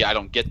to me, I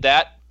don't get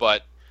that.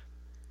 But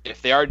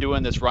if they are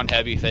doing this run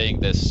heavy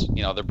thing,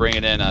 they're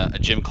bringing in a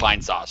Jim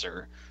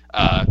Kleinsasser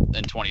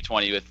in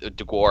 2020 with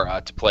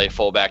DeGuara to play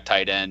fullback,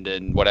 tight end,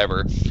 and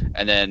whatever,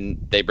 and then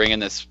they bring in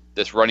this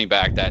running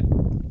back that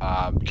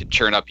can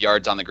churn up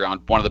yards on the ground,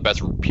 one of the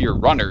best pure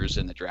runners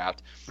in the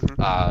draft.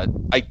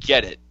 I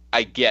get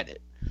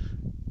it.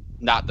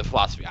 Not the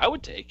philosophy I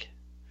would take,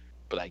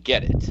 but I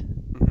get it.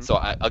 So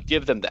I'll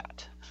give them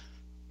that.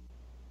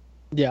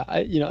 Yeah,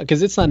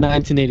 because it's not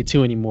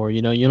 1982 anymore.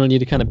 You don't need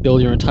to kind of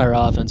build your entire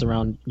offense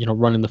around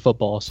running the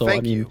football. So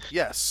thank you.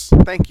 Yes,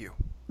 thank you.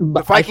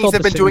 The Vikings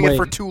have been doing it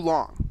for too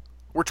long.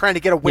 We're trying to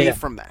get away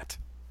from that.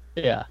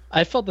 Yeah,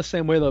 I felt the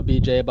same way though,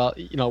 BJ, about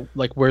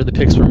like where the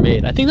picks were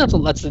made. I think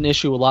that's an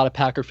issue a lot of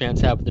Packer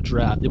fans have with the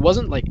draft. It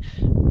wasn't like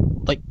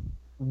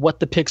what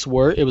the picks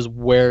were; it was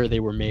where they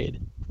were made.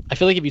 I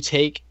feel like if you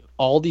take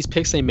all these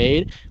picks they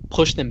made,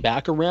 push them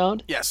back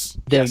around,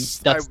 then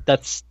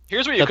that's.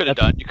 Here's what you could have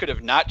done: you could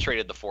have not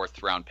traded the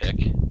 4th round pick,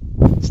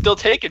 still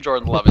taken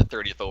Jordan Love at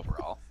 30th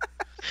overall,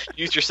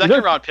 used your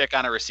 2nd round pick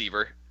on a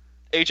receiver,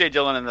 A.J.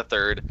 Dillon in the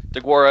 3rd,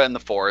 DeGuara in the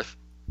 4th.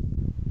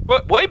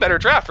 Way better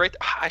draft, right?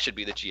 I should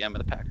be the GM of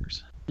the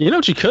Packers. You know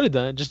what you could have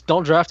done? Just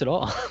don't draft at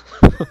all.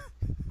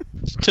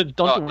 Don't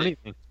do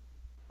anything.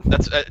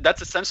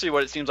 That's essentially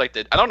what it seems like.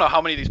 I don't know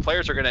how many of these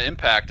players are going to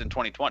impact in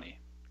 2020.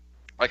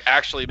 Like,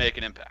 actually make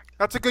an impact.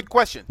 That's a good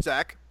question,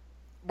 Zach.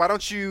 Why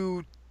don't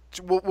you...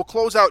 We'll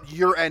close out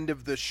your end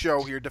of the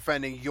show here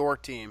defending your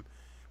team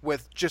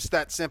with just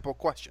that simple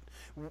question.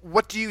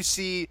 What do you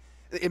see...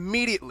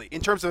 immediately, in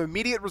terms of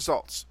immediate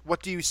results,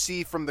 what do you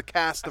see from the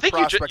cast of prospects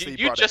that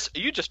you brought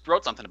in? You just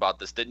wrote something about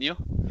this, didn't you?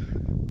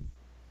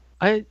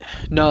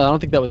 No, I don't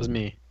think that was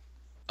me.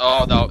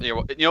 Oh no,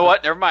 you know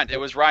what? Never mind. It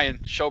was Ryan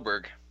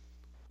Schoberg.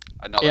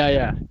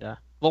 Yeah.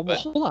 Well,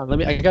 hold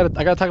on. I gotta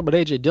talk about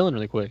A.J. Dillon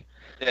really quick.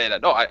 Yeah.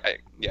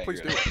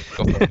 Please do.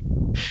 Go for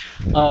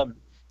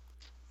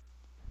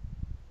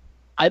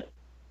it.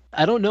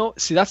 I don't know.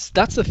 See, that's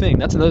the thing.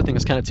 That's another thing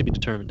that's kind of to be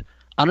determined.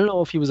 I don't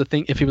know if he was a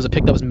pick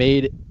that was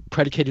made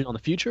predicated on the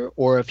future,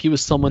 or if he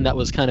was someone that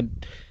was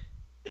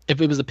if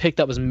it was a pick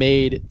that was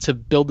made to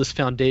build this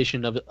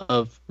foundation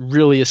of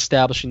really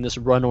establishing this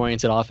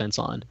run-oriented offense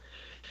on.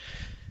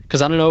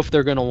 Because I don't know if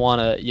they're going to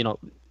want to,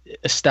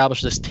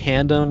 establish this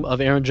tandem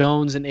of Aaron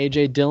Jones and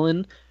A.J.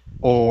 Dillon,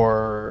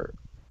 or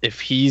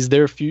if he's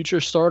their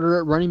future starter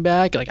at running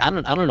back. Like, I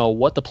don't know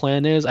what the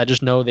plan is. I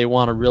just know they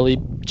want to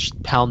really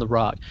just pound the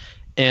rock.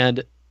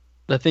 And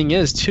the thing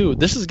is, too,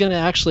 this is going to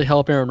actually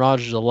help Aaron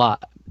Rodgers a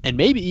lot, and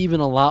maybe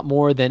even a lot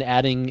more than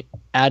adding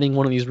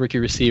one of these rookie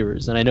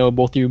receivers. And I know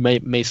both of you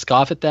may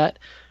scoff at that,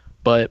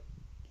 but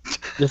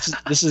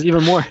this is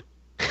even more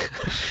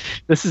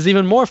this is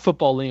even more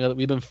football lingo that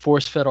we've been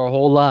force-fed our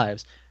whole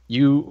lives.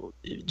 You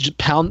just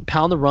pound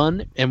the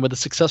run, and with a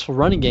successful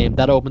running game,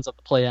 that opens up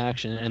the play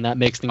action, and that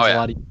makes things a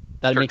lot.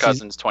 That Kirk makes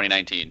Cousins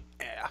 2019.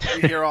 Yeah,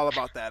 we hear all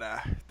about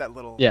that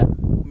little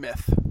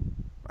myth.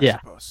 I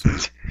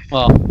suppose.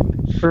 Well,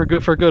 for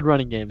good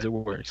running games, it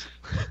works,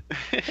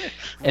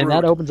 and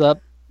that opens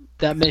up.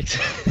 That makes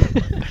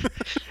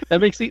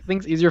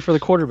things easier for the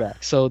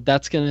quarterback. So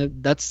that's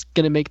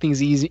gonna make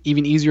things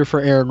even easier for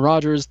Aaron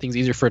Rodgers. Things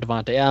easier for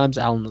Devontae Adams,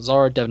 Allen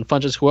Lazard, Devin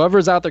Funchess,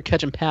 whoever's out there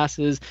catching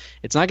passes.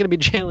 It's not gonna be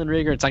Jalen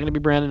Reagor. It's not gonna be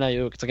Brandon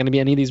Ayuk. It's not gonna be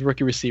any of these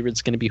rookie receivers.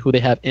 It's gonna be who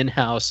they have in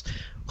house,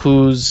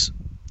 whose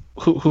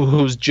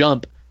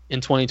jump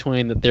in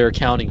 2020 that they're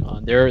counting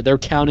on. They're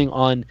counting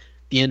on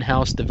the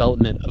in-house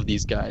development of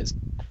these guys.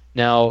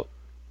 Now,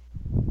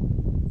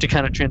 to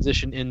kind of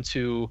transition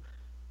into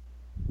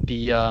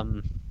the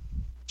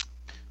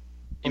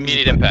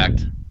immediate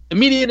impact.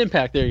 Immediate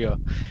impact. There you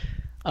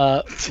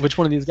go. Which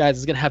one of these guys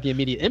is going to have the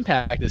immediate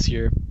impact this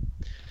year?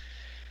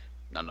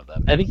 None of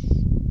them. I think.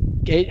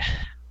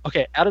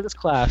 Okay, out of this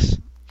class,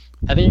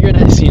 I think you're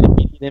going to see an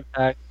immediate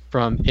impact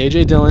from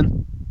A.J.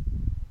 Dillon.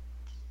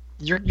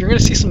 You're going to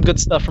see some good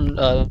stuff from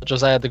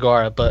Josiah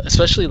DeGuara, but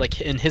especially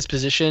like in his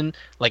position,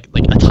 like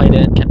a tight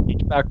end kind of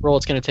H-back role,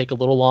 it's going to take a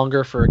little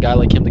longer for a guy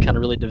like him to kind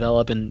of really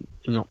develop and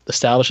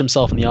establish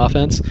himself in the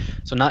offense.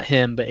 So not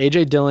him, but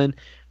A.J. Dillon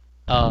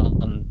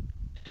and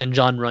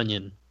John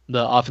Runyon,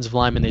 the offensive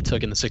lineman they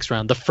took in the 6th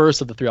round, the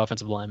first of the 3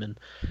 offensive linemen.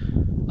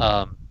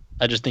 I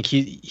just think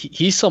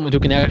he's someone who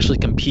can actually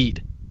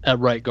compete at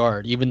right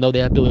guard, even though they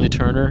have Billy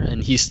Turner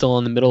and he's still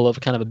in the middle of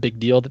kind of a big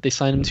deal that they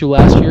signed him to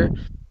last year.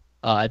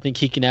 I think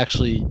he can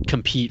actually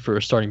compete for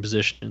a starting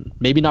position.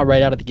 Maybe not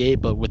right out of the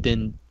gate, but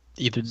within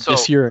either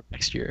this year or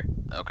next year.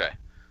 Okay.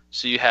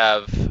 So you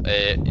have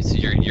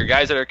your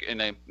guys that are going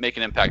to make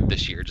an impact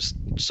this year, just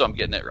so I'm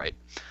getting it right.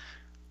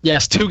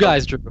 Yes, 2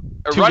 guys, Drew.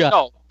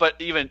 No, but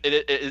even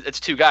it's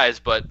 2 guys,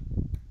 but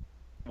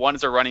one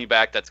is a running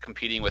back that's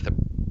competing with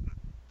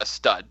a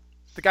stud.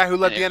 The guy who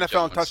led the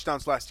NFL in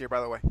touchdowns last year,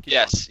 by the way.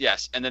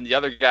 Yes. And then the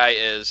other guy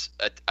is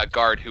a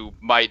guard who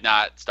might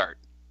not start,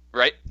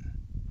 right?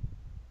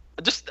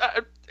 Just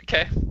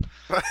okay.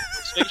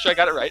 Just make sure I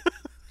got it right.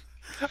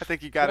 I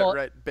think you got it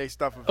right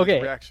based off of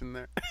his reaction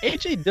there.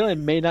 A.J.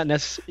 Dillon may not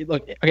necessarily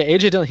look. Okay,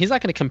 A.J. Dillon, he's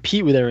not going to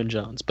compete with Aaron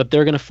Jones, but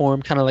they're going to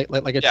form kind of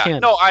like a tandem.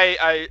 No,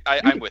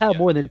 I'm with you. Have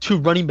more than 2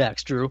 running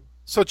backs, Drew.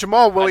 So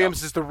Jamal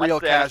Williams is the real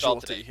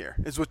casualty here,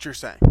 is what you're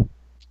saying.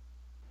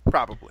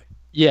 Probably.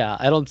 Yeah,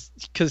 I don't,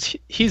 because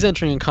he's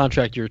entering in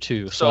contract year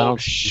 2. So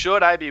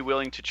should I be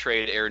willing to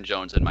trade Aaron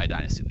Jones in my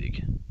dynasty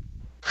league?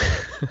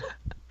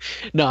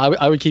 No,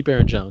 I would keep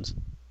Aaron Jones.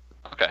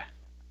 Okay. At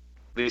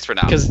least for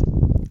now.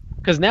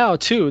 Because now,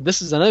 too,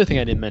 this is another thing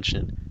I didn't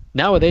mention.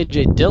 Now with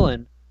A.J.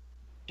 Dillon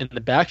in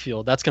the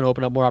backfield, that's going to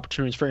open up more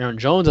opportunities for Aaron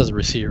Jones as a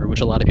receiver, which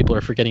a lot of people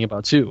are forgetting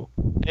about, too.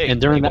 Hey, and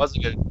during was a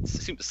good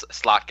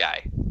slot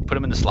guy. Put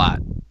him in the slot.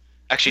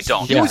 Actually,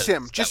 don't. Use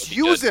him. Just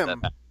use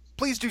him.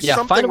 Please do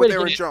something with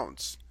Aaron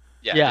Jones.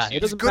 Yeah,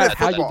 it doesn't matter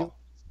how you do.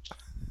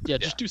 Yeah,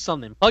 just do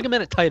something. Plug him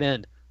in at tight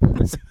end.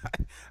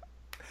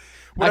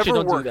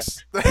 Whatever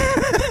works.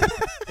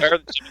 Better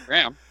than Jimmy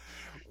Graham.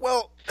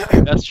 Well,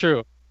 that's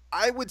true.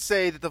 I would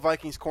say that the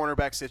Vikings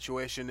cornerback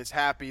situation is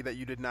happy that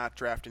you did not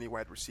draft any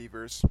wide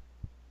receivers.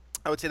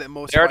 I would say that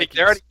most they already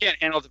can't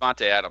handle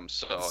Devontae Adams,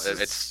 so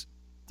it's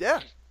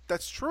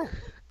that's true.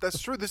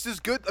 That's true. This is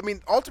good. I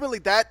mean, ultimately,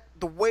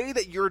 the way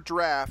that your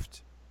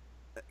draft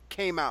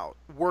came out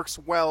works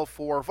well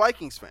for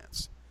Vikings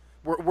fans.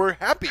 We're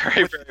happy.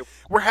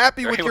 We're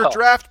happy with your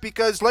draft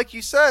because, like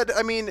you said,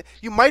 I mean,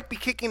 you might be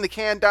kicking the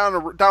can down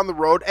the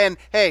road. And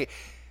hey,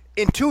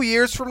 in 2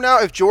 years from now,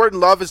 if Jordan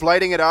Love is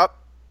lighting it up,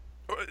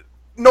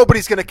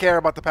 nobody's going to care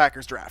about the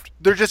Packers draft.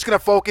 They're just going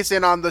to focus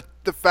in on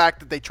the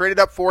fact that they traded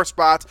up 4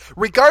 spots,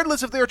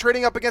 regardless if they were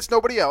trading up against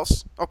nobody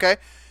else. Okay,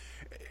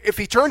 if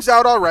he turns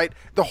out all right,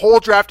 the whole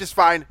draft is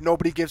fine.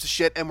 Nobody gives a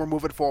shit, and we're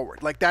moving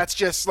forward. Like that's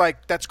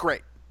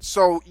great.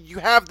 So you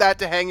have that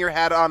to hang your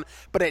hat on,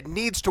 but it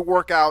needs to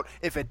work out.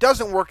 If it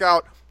doesn't work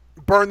out,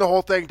 burn the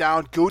whole thing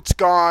down. Goot's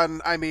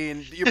gone. I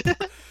mean,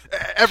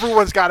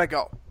 everyone's got to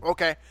go.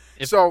 Okay.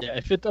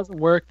 If it doesn't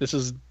work,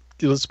 this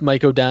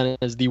might go down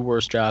as the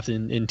worst draft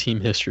in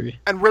team history.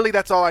 And really,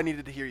 that's all I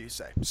needed to hear you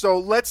say. So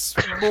let's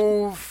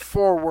move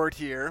forward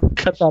here.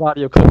 Cut that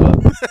audio clip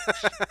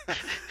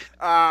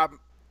up.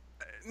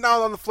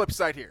 Now on the flip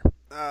side here,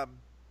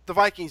 the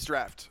Vikings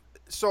draft.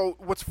 So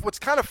what's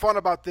kind of fun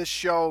about this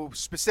show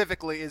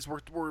specifically is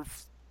we're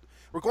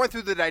going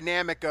through the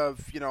dynamic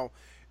of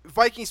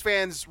Vikings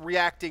fans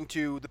reacting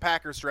to the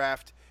Packers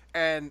draft,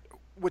 and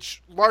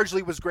which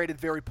largely was graded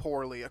very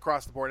poorly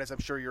across the board, as I'm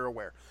sure you're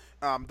aware.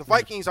 The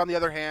Vikings, on the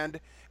other hand,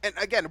 and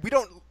again,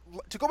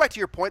 to go back to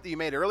your point that you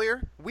made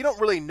earlier, we don't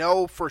really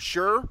know for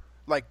sure,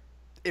 like,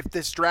 if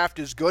this draft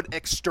is good.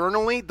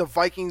 Externally, the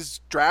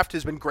Vikings draft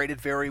has been graded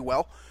very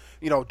well.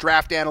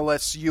 Draft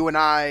analysts, you and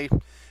I,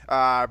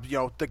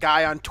 the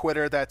guy on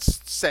Twitter that's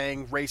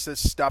saying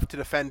racist stuff to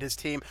defend his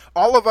team,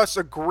 all of us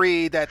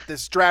agree that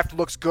this draft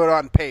looks good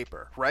on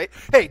paper, right?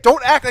 Hey,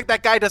 don't act like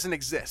that guy doesn't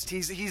exist.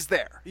 He's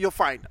there. You'll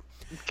find him.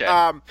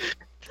 Okay.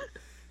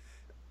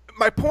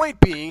 My point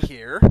being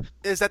here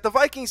is that the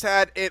Vikings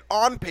had it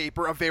on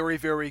paper a very,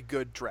 very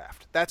good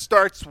draft. That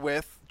starts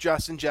with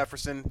Justin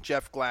Jefferson,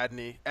 Jeff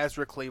Gladney,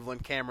 Ezra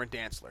Cleveland, Cameron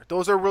Dantzler.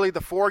 Those are really the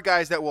four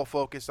guys that we'll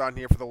focus on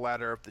here for the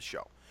latter of the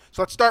show.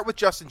 So let's start with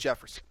Justin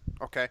Jefferson,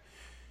 okay?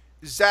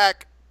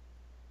 Zach,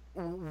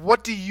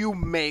 what do you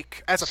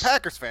make, as a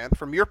Packers fan,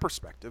 from your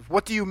perspective,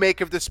 what do you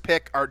make of this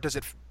pick? Or does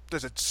it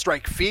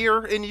strike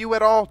fear in you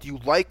at all? Do you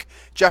like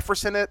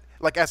Jefferson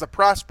like as a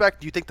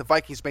prospect? Do you think the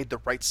Vikings made the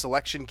right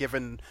selection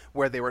given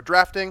where they were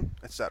drafting,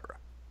 etc.?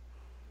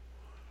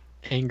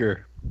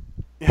 Anger.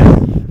 Yeah,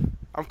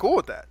 I'm cool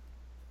with that.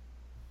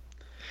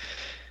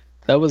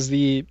 There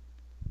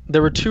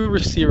were two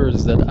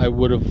receivers that I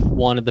would have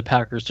wanted the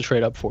Packers to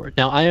trade up for.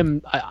 Now I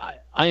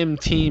am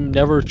team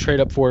never trade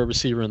up for a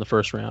receiver in the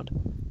first round,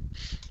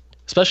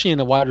 especially in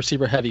a wide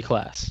receiver heavy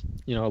class.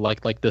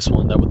 Like this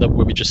one that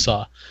we just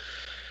saw.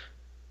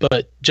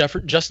 But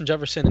Justin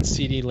Jefferson and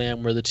CeeDee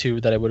Lamb were the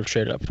two that I would have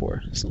traded up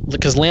for,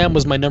 because Lamb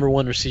was my number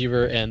one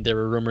receiver, and there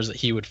were rumors that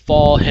he would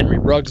fall. Henry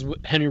Ruggs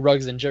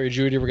and Jerry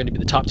Jeudy were going to be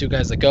the top two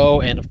guys that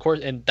go,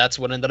 and that's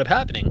what ended up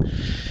happening.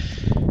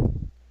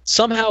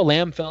 Somehow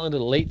Lamb fell into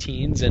the late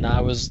teens, and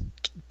I was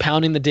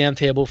pounding the damn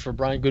table for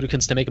Brian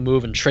Gutekunst to make a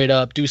move and trade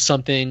up, do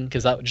something,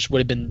 because that just would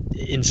have been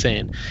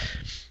insane.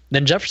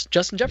 Then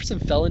Justin Jefferson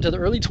fell into the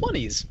early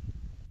 20s.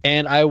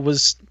 And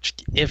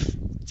if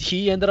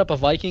he ended up a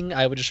Viking,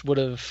 I would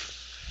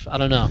have, I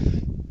don't know.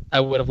 I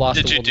would have lost.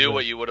 Did you do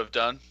what you would have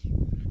done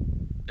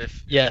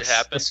if yes, it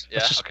happened?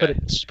 let's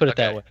just put it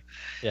that way.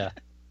 Yeah.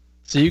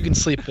 So you can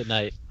sleep at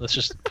night. Let's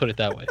just put it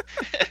that way.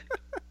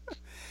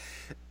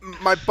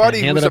 My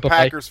buddy, who's a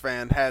Packers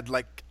fan, had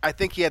I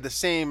think he had the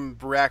same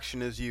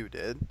reaction as you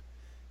did.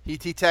 He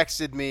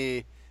texted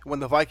me when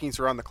the Vikings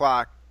were on the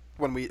clock,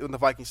 when the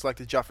Vikings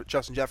selected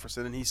Justin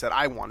Jefferson, and he said,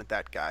 I wanted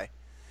that guy.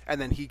 And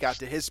then he got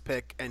to his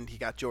pick, and he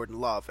got Jordan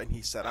Love, and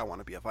he said, I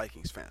want to be a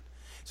Vikings fan.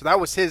 So that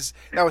was his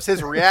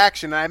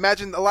reaction. And I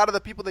imagine a lot of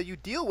the people that you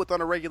deal with on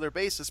a regular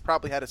basis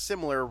probably had a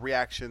similar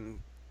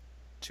reaction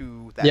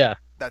to that. Yeah.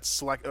 That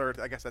slate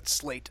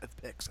of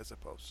picks, I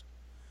suppose.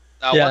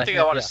 One thing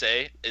I want to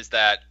say is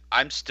that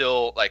I'm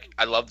still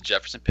I love the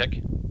Jefferson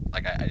pick.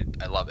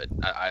 I love it.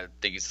 I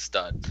think he's a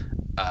stud.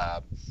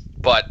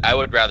 But I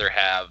would rather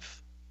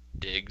have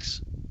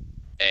Diggs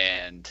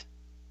and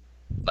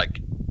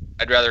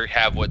I'd rather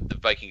have what the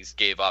Vikings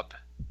gave up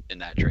in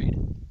that trade.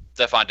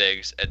 Stephon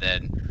Diggs, and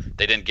then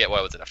they didn't get,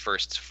 what was it, a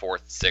first,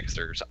 fourth, sixth,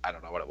 or I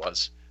don't know what it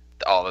was,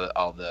 all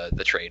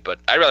the trade. But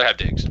I'd rather have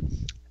Diggs.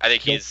 I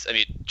think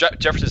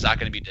Jefferson's not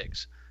going to be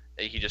Diggs.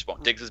 He just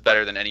won't. Diggs is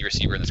better than any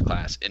receiver in this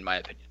class, in my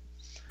opinion.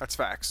 That's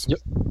facts.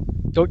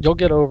 You'll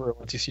get over it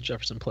once you see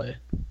Jefferson play.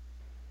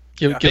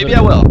 Maybe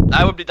I will.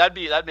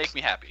 That'd make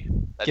me happy.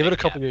 Give it a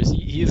couple years.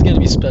 He's going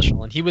to be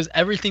special, and he was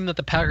everything that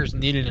the Packers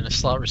needed in a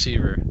slot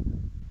receiver.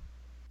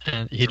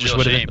 And he just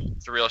would have.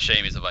 It's a real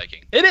shame he's a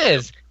Viking. It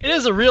is. It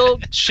is a real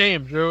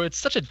shame, Drew. It's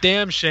such a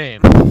damn shame.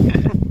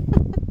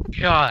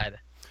 God.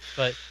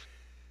 But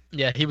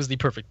yeah, he was the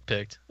perfect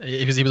pick.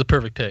 He was a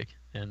perfect pick,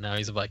 and now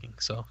he's a Viking.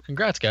 So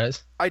congrats,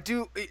 guys. I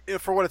do,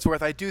 for what it's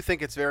worth, I do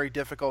think it's very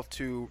difficult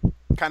to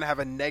kind of have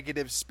a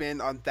negative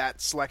spin on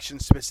that selection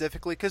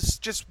specifically, because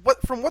just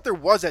from what there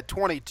was at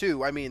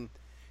 22, I mean,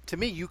 to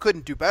me, you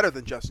couldn't do better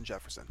than Justin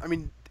Jefferson. I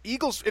mean,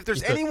 Eagles, if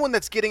there's anyone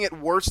that's getting it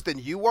worse than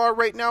you are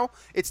right now,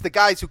 it's the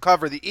guys who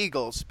cover the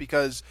Eagles,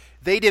 because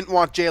they didn't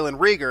want Jalen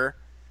Reagor,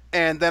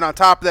 and then on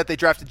top of that, they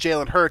drafted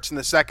Jalen Hurts in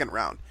the second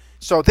round.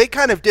 So they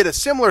kind of did a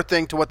similar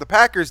thing to what the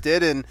Packers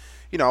did, and,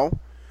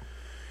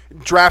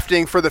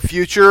 drafting for the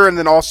future, and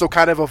then also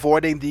kind of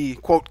avoiding the,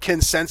 quote,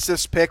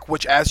 consensus pick,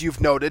 which, as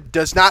you've noted,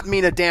 does not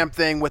mean a damn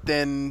thing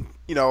within,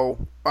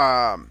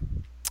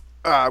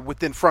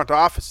 within front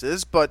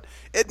offices, but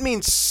it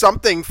means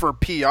something for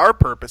PR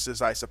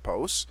purposes, I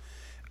suppose.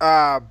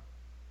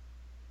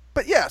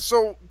 But yeah,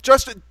 so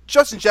Justin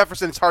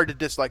Jefferson, it's hard to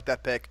dislike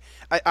that pick.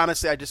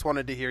 I just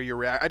wanted to hear your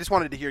reaction. I just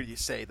wanted to hear you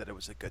say that it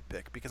was a good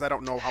pick, because I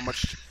don't know how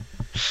much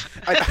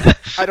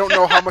I don't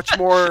know how much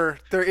more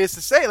there is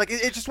to say.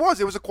 It just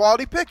was. It was a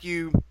quality pick.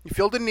 You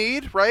filled a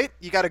need, right?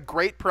 You got a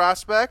great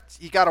prospect.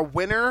 You got a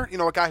winner,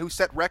 a guy who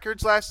set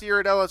records last year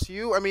at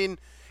LSU. I mean,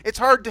 it's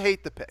hard to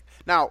hate the pick.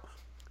 Now,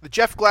 the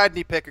Jeff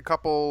Gladney pick, a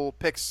couple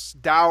picks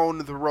down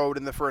the road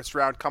in the first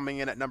round, coming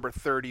in at number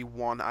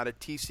 31 out of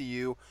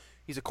TCU.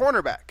 He's a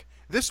cornerback.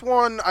 This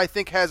one, I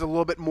think, has a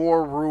little bit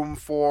more room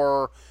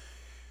for.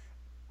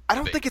 I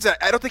don't think you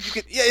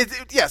can. Yeah,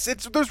 yes,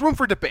 there's room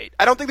for debate.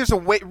 I don't think there's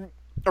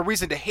a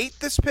reason to hate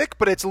this pick,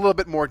 but it's a little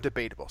bit more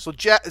debatable. So,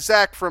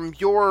 Zach, from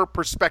your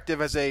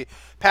perspective as a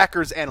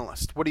Packers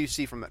analyst, what do you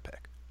see from that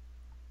pick?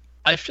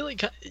 I feel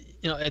like,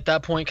 at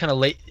that point, kind of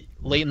late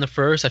in the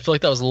first, I feel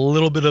like that was a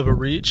little bit of a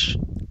reach.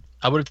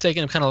 I would have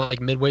taken him kind of like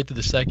midway through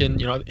the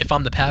second. If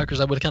I'm the Packers,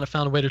 I would have kind of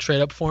found a way to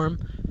trade up for him,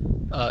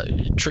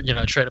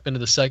 trade up into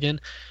the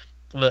second.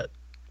 But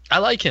I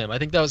like him. I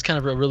think that was kind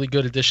of a really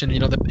good addition.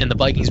 And the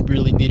Vikings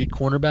really needed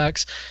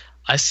cornerbacks.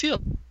 I see a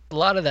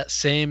lot of that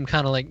same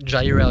kind of like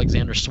Jair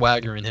Alexander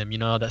swagger in him.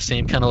 That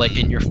same kind of like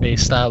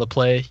in-your-face style of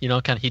play.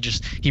 Kind of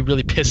he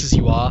really pisses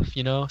you off.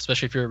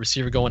 Especially if you're a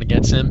receiver going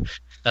against him.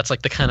 That's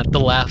like the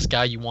last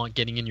guy you want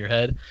getting in your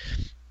head.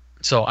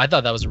 So I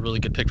thought that was a really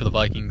good pick for the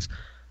Vikings.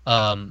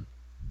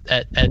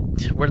 At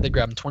where did they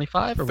grab him?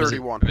 25 or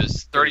 31? It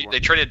was 30. They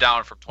traded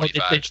down from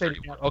 25. They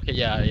traded down. Okay,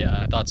 yeah,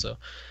 I thought so.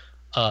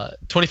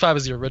 25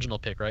 is the original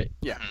pick, right?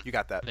 Yeah, you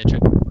got that. They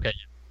traded. Okay,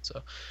 yeah.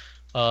 So,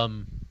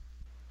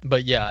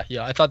 but yeah,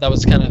 I thought that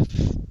was kind of.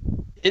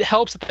 It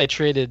helps that they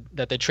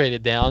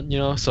traded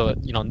down. So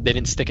they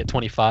didn't stick at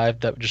 25.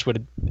 That just would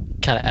have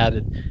kind of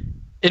added.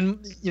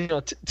 And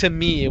to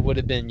me, it would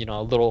have been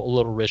a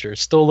little richer.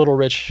 Still a little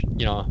rich, in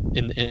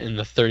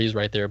the 30s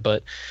right there.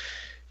 But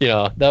it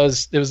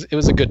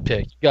was a good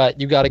pick.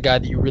 You got a guy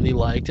that you really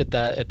liked at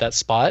that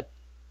spot,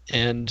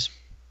 and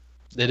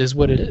it is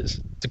what it is.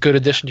 It's a good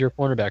addition to your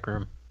cornerback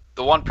room.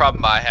 The one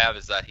problem I have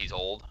is that he's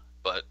old,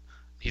 but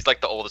he's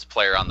like the oldest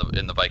player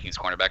in the Vikings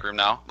cornerback room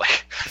now.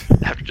 Like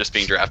after just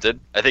being drafted,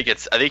 I think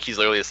he's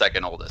literally the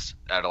second oldest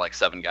out of like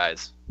 7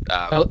 guys.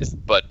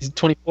 But he's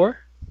 24.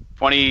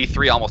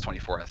 23, almost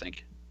 24, I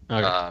think.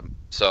 Okay.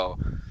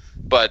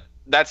 But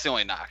that's the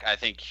only knock. I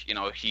think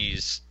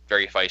he's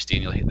very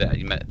feisty,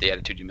 and the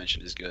attitude you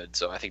mentioned is good.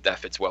 So I think that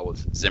fits well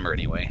with Zimmer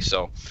anyway.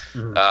 So,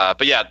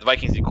 but yeah, the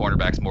Vikings need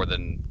cornerbacks more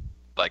than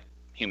like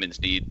humans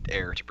need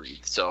air to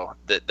breathe. So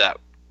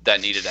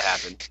that needed to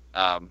happen.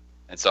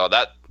 And so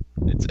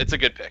it's a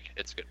good pick.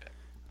 It's a good pick.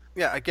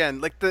 Yeah, again,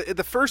 like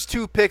the first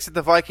 2 picks that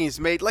the Vikings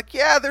made, like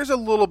there's a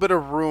little bit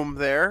of room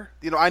there.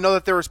 I know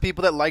that there was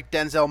people that liked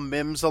Denzel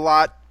Mims a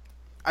lot.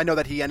 I know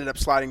that he ended up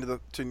sliding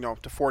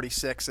to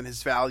 46, and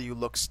his value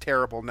looks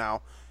terrible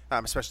now,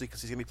 especially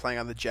because he's going to be playing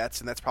on the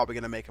Jets, and that's probably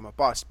going to make him a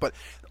bust. But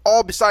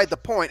all beside the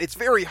point, it's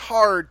very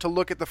hard to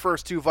look at the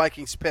first 2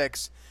 Vikings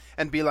picks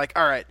and be like,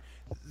 all right,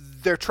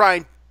 they're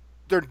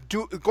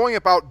going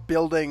about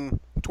building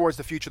towards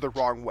the future the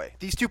wrong way.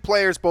 These 2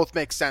 players both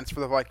make sense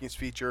for the Vikings'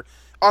 future,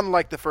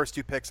 unlike the first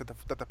 2 picks that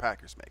the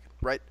Packers make.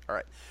 Right? All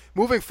right.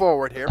 Moving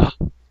forward here.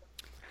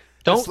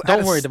 Don't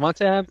worry,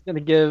 Devontae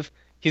Adams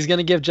He's going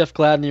to give Jeff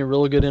Gladney a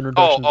really good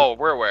introduction. Oh,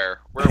 we're aware.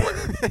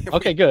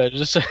 Okay, good.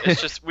 It's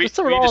just we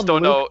just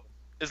don't know.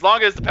 As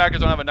long as the Packers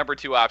don't have a number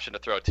 2 option to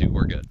throw to,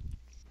 we're good.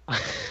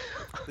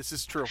 This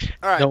is true.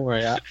 All right. Don't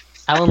worry.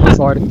 Alan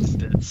Lazard is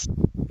this.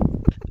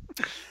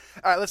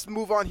 All right, let's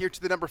move on here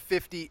to the number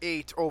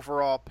 58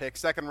 overall pick,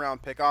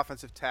 second-round pick,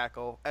 offensive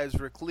tackle,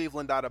 Ezra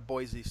Cleveland out of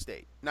Boise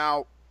State.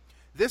 Now,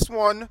 this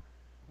one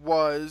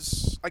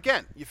was,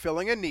 again, you're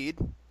filling a need.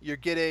 You're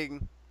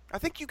getting... I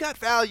think you got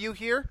value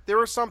here. There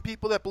were some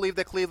people that believe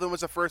that Cleveland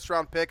was a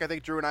first-round pick. I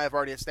think Drew and I have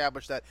already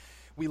established that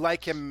we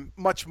like him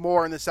much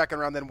more in the second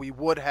round than we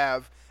would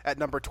have at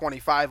number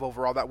 25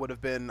 overall. That would have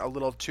been a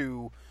little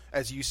too,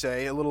 as you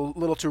say, a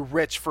little too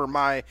rich for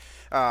my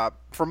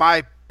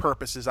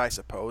purposes, I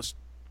suppose.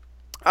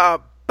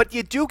 But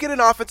you do get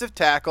an offensive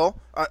tackle,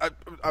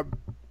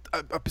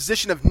 a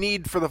position of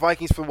need for the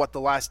Vikings for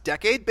the last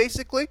decade,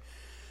 basically.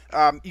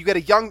 You get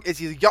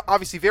he's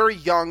obviously very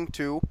young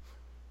too.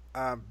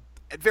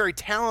 A very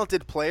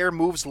talented player,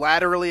 moves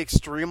laterally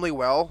extremely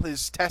well.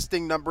 His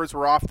testing numbers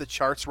were off the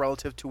charts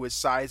relative to his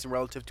size and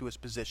relative to his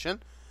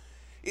position.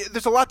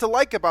 There's a lot to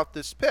like about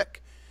this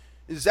pick.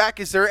 Zach,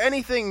 is there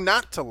anything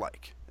not to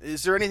like?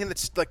 Is there anything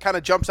that's like kind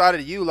of jumps out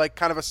at you like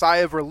kind of a sigh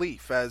of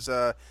relief as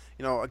a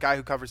guy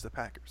who covers the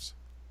Packers?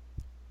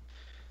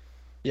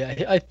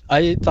 Yeah,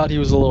 I thought he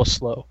was a little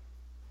slow.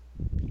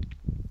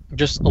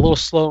 Just a little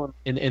slow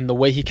in the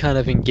way he kind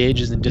of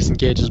engages and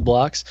disengages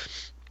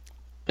blocks.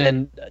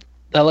 And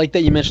I like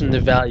that you mentioned the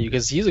value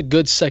because he's a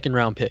good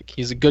second-round pick.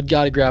 He's a good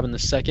guy to grab in the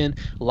second.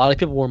 A lot of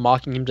people were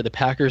mocking him to the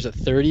Packers at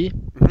 30,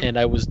 and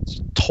I was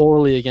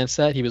totally against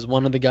that. He was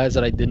one of the guys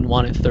that I didn't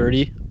want at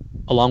 30,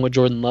 along with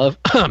Jordan Love.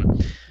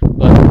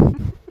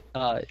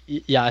 But,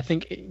 yeah, I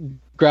think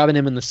grabbing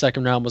him in the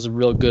second round was a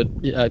real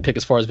good pick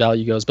as far as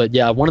value goes. But,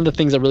 yeah, one of the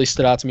things that really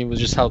stood out to me was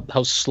just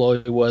how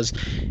slow he was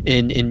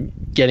in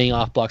getting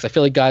off blocks. I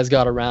feel like guys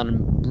got around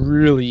him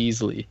really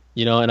easily.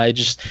 And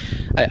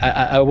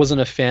I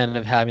wasn't a fan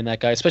of having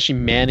that guy, especially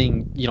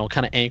manning,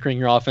 kind of anchoring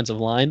your offensive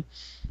line.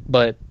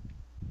 But,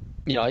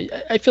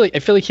 I feel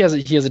like he has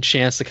a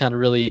chance to kind of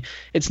really.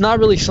 It's not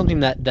really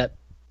something that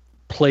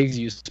plagues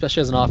you,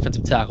 especially as an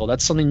offensive tackle,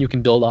 that's something you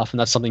can build off, and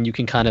that's something you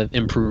can kind of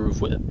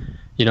improve with.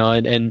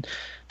 And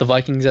the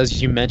Vikings,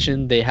 as you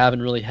mentioned, they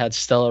haven't really had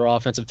stellar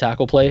offensive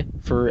tackle play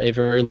for a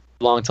very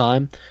long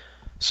time.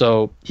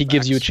 So he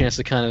gives you a chance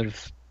to kind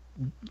of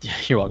 –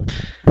 you're welcome.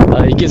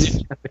 He gives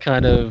you a chance to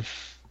kind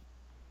of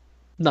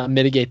not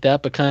mitigate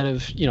that, but kind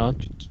of,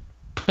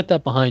 put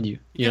that behind you.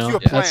 Gives you a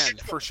plan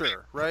for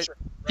sure, right?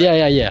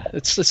 Yeah.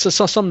 It's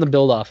something to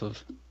build off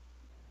of.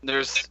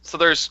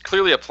 There's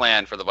clearly a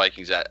plan for the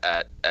Vikings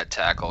at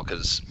tackle,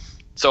 because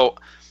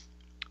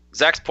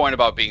Zach's point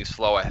about being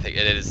slow, I think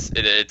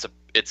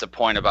it's a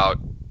point about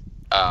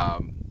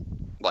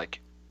like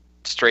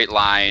straight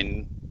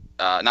line,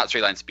 not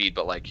straight line speed,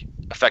 but like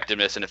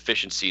effectiveness and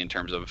efficiency in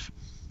terms of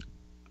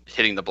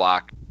hitting the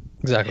block,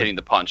 exactly, hitting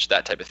the punch,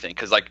 that type of thing.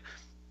 Because like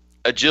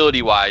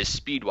agility wise,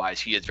 speed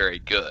wise, he is very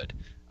good,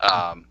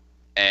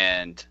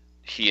 and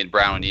he and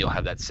Brown O'Neill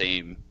have that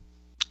same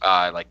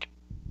like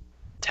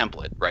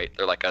template, right?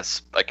 They're like a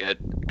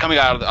coming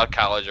out of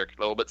college, are a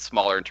little bit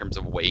smaller in terms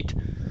of weight,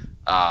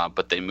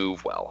 but they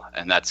move well,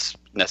 and that's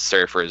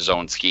necessary for his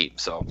zone scheme.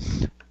 So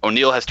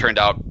O'Neill has turned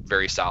out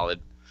very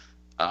solid,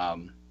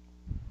 and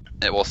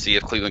we'll see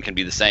if Cleveland can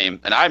be the same.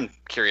 And I'm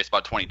curious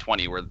about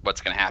 2020,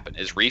 what's going to happen.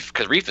 Is Reif,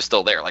 because Reif is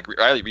still there, like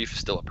Riley Reif is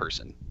still a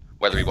person,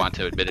 whether we want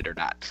to admit it or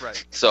not.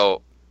 Right.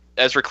 So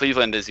Ezra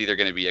Cleveland is either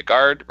going to be a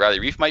guard, Riley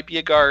Reif might be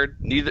a guard.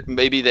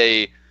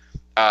 Maybe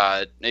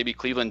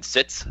Cleveland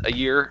sits a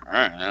year.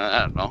 I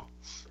don't know.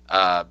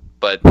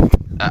 But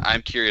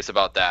I'm curious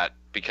about that,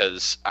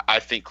 because I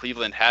think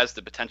Cleveland has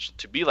the potential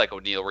to be like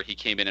O'Neill, where he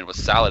came in and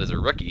was solid as a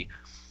rookie.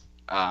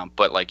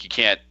 But like, you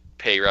can't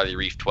pay Riley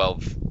Reif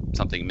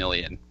 12-something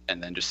million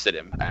and then just sit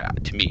him,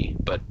 to me.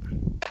 But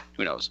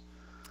who knows?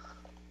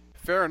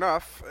 Fair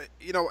enough.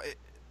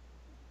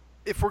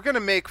 If we're going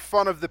to make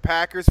fun of the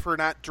Packers for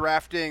not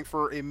drafting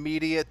for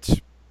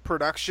immediate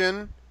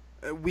production,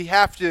 we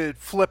have to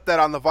flip that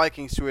on the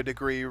Vikings to a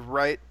degree,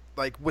 right?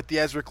 Like with the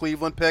Ezra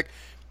Cleveland pick.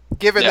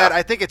 Given that,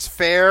 I think it's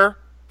fair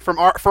for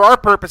our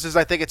purposes.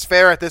 I think it's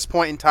fair at this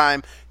point in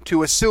time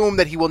to assume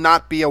that he will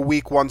not be a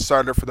Week 1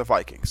 starter for the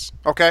Vikings.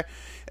 Okay,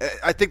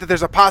 I think that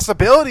there's a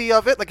possibility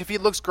of it. Like if he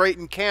looks great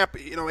in camp,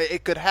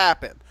 it could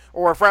happen.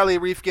 Or if Riley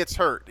Reif gets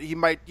hurt, he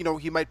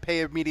might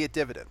pay immediate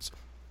dividends.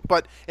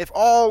 But if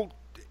all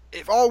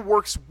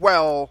works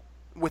well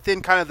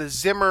within kind of the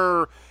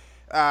Zimmer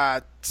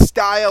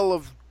style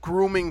of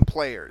grooming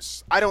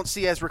players, I don't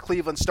see Ezra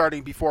Cleveland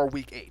starting before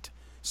Week 8.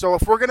 So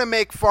if we're going to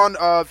make fun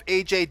of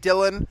A.J.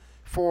 Dillon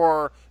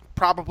for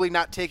probably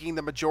not taking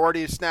the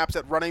majority of snaps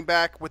at running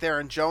back with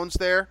Aaron Jones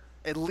there,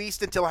 at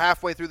least until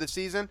halfway through the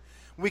season,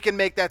 we can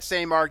make that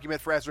same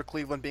argument for Ezra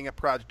Cleveland being a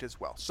project as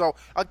well. So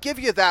I'll give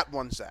you that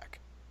one, Zach.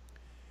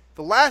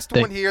 The last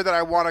one here that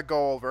I want to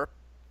go over,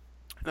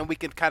 and we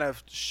can kind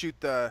of shoot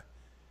the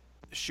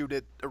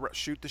shit.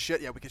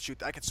 Yeah, we can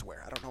shoot. I can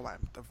swear. I don't know why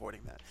I'm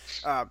avoiding that.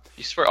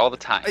 You swear all the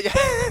time.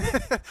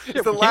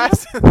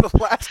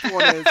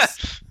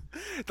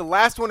 The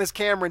last one is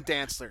Cameron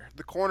Dantzler,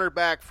 the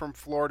cornerback from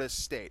Florida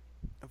State.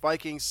 The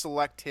Vikings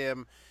select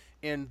him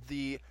in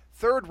the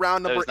third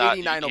round, number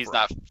 89 overall. He's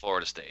not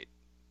Florida State.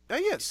 Yeah,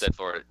 he is. You said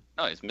Florida.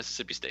 No, he's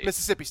Mississippi State.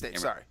 Mississippi State.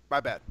 Sorry,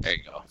 my bad. There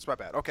you go. That's my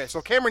bad. Okay, so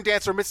Cameron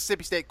Dantzler,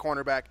 Mississippi State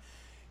cornerback.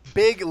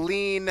 Big,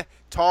 lean,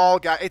 tall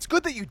guy. It's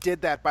good that you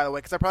did that, by the way,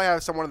 because I probably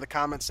have someone in the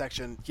comment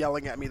section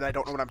yelling at me that I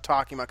don't know what I'm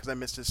talking about because I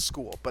missed his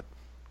school. But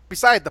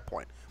beside the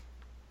point,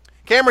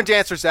 Cameron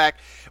Dantzler, Zach,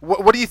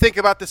 what do you think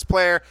about this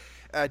player?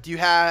 Do you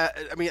have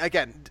 – I mean,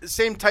 again,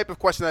 same type of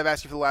question that I've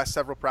asked you for the last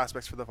several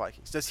prospects for the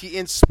Vikings. Does he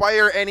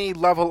inspire any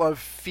level of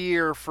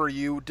fear for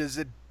you? Does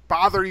it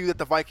bother you that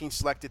the Vikings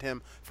selected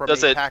him from a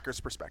Packers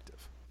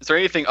perspective? Is there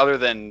anything other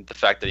than the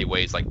fact that he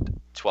weighs like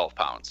 12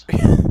 pounds?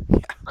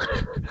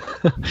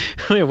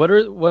 Wait, what are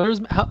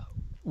his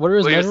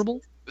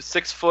measurables?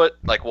 6 foot,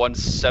 like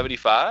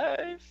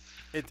 175?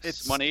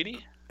 It's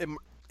 180?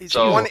 He's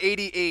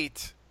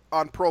 188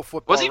 on Pro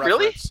Football Reference. Was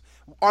he really?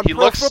 On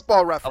Pro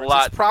Football Reference,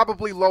 it's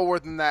probably lower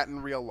than that in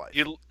real life.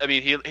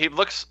 He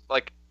looks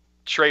like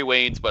Trey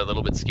Waynes, but a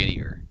little bit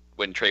skinnier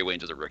when Trey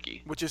Waynes was a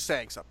rookie. Which is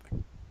saying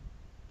something.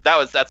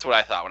 That's what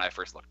I thought when I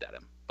first looked at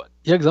him. But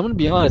yeah, because I'm gonna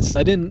be honest,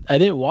 I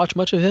didn't watch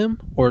much of him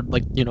or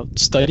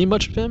study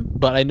much of him,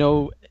 but I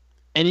know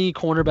any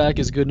cornerback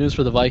is good news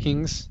for the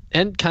Vikings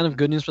and kind of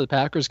good news for the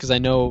Packers, because I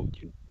know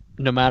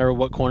no matter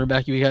what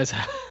cornerback you guys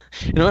have,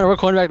 no matter what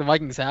cornerback the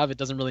Vikings have, it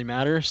doesn't really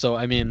matter. So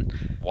I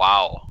mean,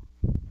 wow.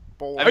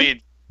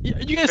 Boy.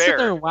 You guys sit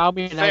there and wow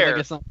me and act like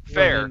it's not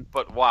fair,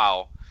 but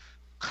wow.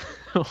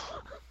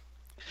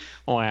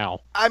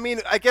 Wow. I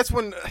mean, I guess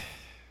when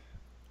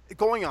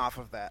going off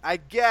of that, I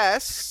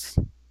guess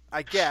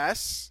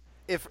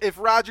if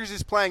Rodgers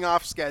is playing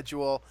off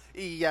schedule,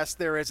 yes,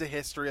 there is a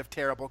history of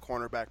terrible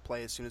cornerback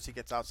play as soon as he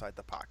gets outside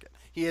the pocket.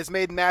 He has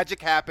made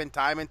magic happen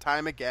time and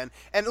time again.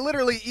 And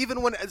literally,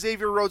 even when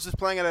Xavier Rhodes is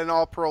playing at an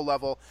all-pro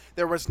level,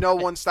 there was no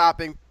one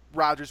stopping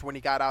Rodgers when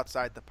he got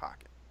outside the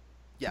pocket.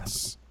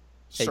 Yes.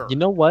 Hey, sir. You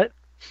know what?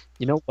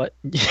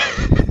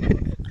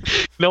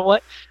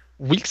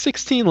 Week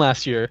 16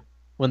 last year,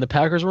 when the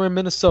Packers were in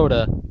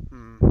Minnesota,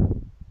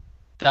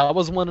 that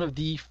was one of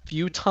the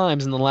few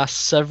times in the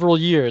last several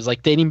years,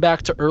 like dating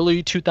back to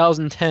early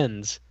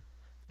 2010s,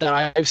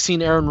 that I've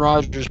seen Aaron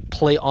Rodgers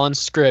play on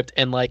script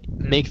and like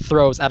make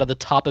throws out of the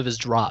top of his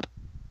drop.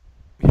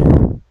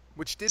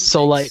 Which didn't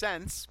So, make like-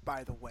 sense,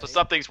 by the way. So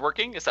something's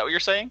working? Is that what you're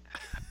saying?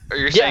 Or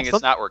you're Yeah, saying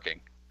it's not working?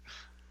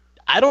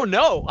 I don't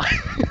know.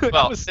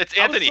 Well, it's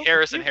Anthony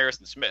Harrison,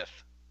 Harrison Smith,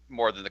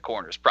 more than the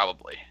corners,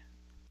 probably.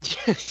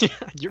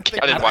 You're I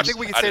kidding. watch- think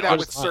we can I say didn't that watch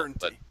with the game, certainty.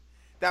 but-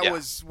 That yeah.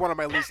 was one of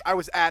my least. I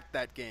was at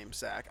that game,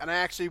 Zach, and I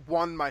actually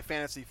won my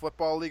fantasy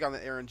football league on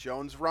the Aaron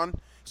Jones run.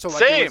 So like,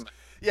 Same.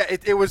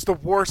 It was the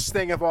worst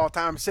thing of all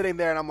time. I'm sitting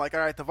there and I'm like, all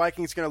right, the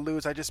Vikings going to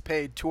lose. I just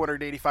paid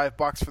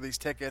 $285 for these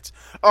tickets.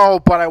 Oh,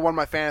 but I won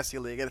my fantasy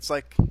league, and it's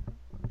like,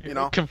 you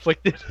know,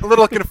 Conflicted. a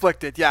little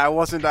conflicted. Yeah, it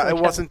wasn't. It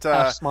wasn't.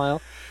 Half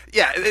smile.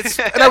 Yeah,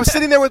 and I was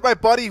sitting there with my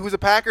buddy who's a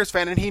Packers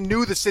fan, and he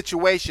knew the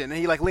situation, and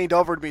he like leaned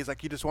over to me. He's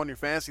like, "You just won your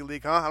fantasy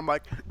league, huh?" I'm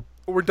like,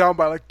 "We're down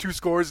by like 2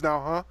 scores now,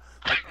 huh?"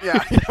 Like,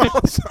 yeah. You know,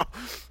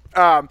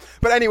 so,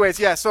 but anyways,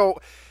 yeah.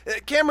 So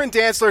Cameron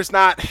Dantzler's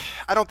not.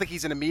 I don't think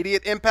he's an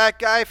immediate impact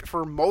guy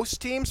for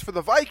most teams. For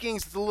the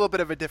Vikings, it's a little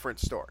bit of a different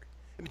story.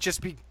 It'd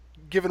just be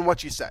given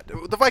what you said.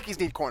 The Vikings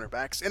need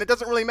cornerbacks, and it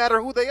doesn't really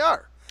matter who they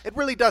are. It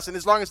really doesn't,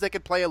 as long as they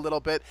can play a little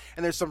bit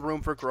and there's some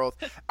room for growth.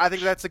 I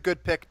think that's a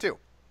good pick too.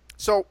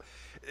 So,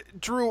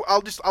 Drew,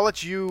 I'll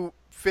let you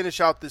finish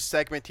out this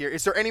segment here.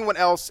 Is there anyone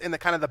else in the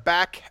kind of the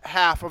back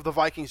half of the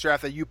Vikings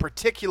draft that you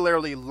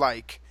particularly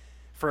like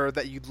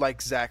that you'd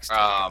like Zach's take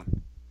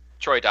on?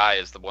 Troy Dye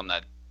is the one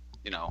that,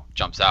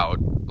 jumps out,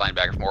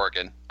 linebacker from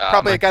Oregon.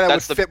 Probably a guy that would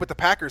that's the- fit with the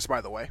Packers,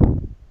 by the way.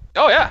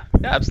 Oh, yeah.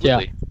 Yeah,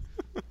 absolutely.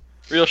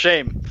 Real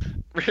shame.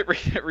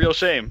 Real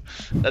shame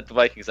that the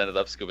Vikings ended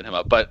up scooping him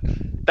up. But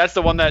that's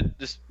the one that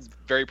just is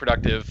very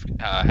productive,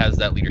 has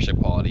that leadership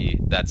quality.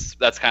 That's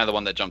kind of the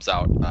one that jumps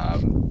out.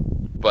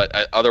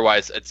 But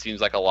otherwise, it seems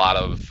like a lot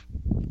of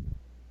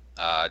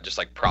just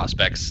like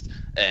prospects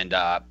and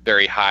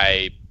very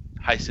high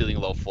ceiling,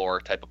 low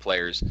floor type of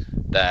players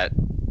that,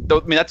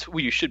 that's who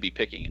you should be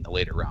picking in the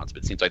later rounds.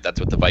 But it seems like that's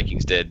what the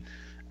Vikings did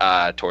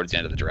towards the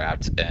end of the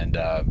draft. And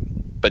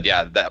but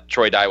yeah, that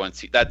Troy Dye one,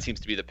 that seems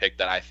to be the pick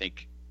that I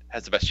think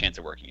has the best chance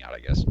of working out, I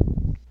guess.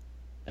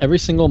 Every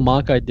single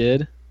mock I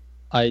did,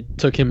 I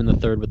took him in the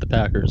third with the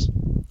Packers.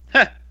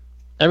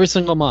 Every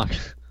single mock.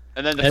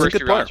 And then the That's a first good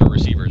 2 rounds were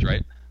receivers,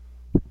 right?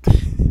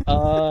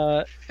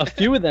 A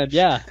few of them,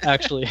 yeah,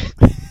 actually.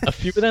 A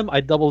few of them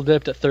I double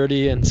dipped at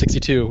 30 and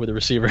 62 with a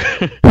receiver.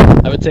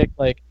 I would take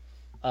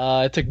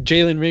I took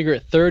Jalen Reagor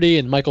at 30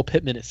 and Michael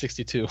Pittman at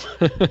 62.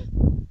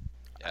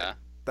 Yeah.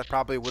 That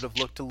probably would have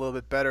looked a little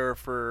bit better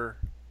for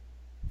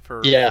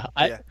Yeah,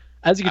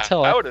 as you can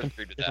tell, I I would have have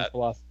agreed with different that.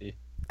 philosophy.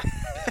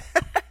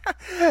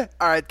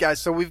 All right,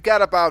 guys. So we've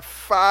got about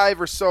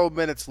 5 or so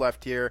minutes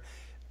left here.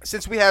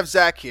 Since we have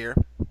Zach here,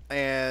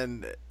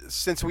 and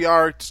since we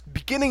are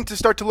beginning to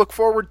start to look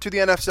forward to the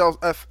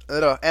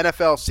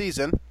NFL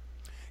season,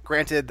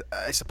 granted,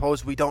 I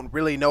suppose we don't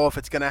really know if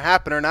it's going to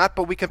happen or not,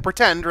 but we can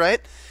pretend,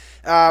 right?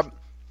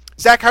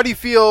 Zach, how do you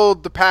feel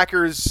the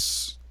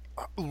Packers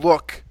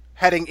look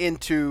heading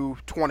into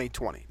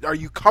 2020? Are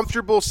you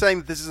comfortable saying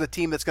that this is a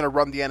team that's going to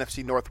run the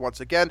NFC North once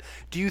again?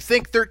 Do you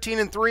think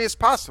 13-3 is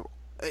possible?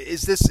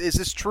 Is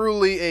this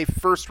truly a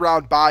first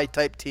round bye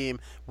type team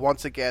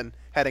once again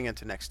heading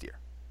into next year?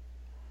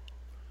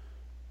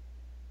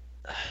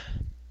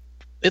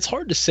 It's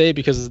hard to say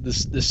because of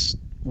this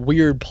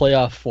weird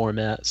playoff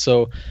format.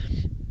 So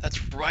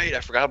That's right.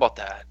 I forgot about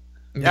that.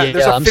 Yeah,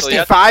 there's a I'm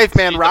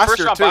 55-man The roster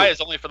first round too. bye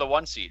is only for the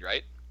 1 seed,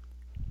 right?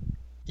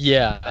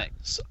 Yeah,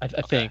 Thanks. I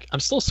think I'm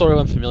still sort of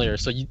unfamiliar.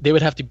 So they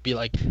would have to be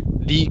like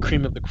the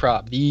cream of the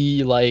crop,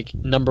 the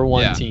number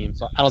one Yeah. team.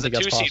 So I don't The think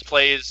that's 2 possible. seed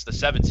plays the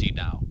 7 seed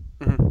now.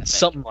 I think.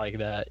 Something like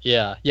that.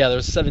 Yeah.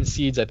 There's 7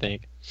 seeds, I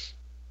think.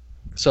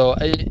 So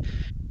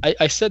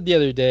I said the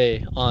other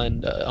day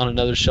on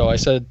another show, I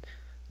said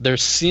their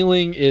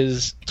ceiling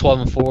is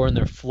 12-4 and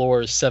their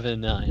floor is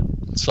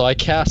 7-9. So I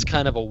cast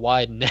kind of a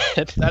wide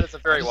net. That is a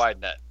very wide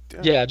net.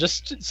 Yeah,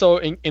 just so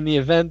in the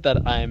event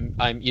that I'm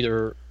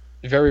either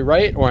very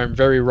right or I'm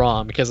very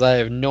wrong, because I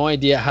have no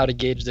idea how to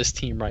gauge this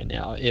team right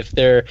now. If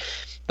their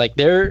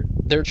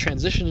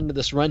transition into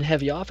this run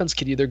heavy offense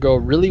could either go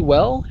really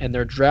well and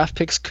their draft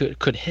picks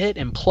could hit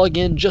and plug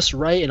in just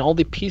right and all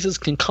the pieces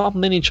can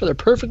complement each other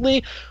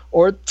perfectly,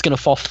 or it's going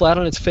to fall flat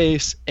on its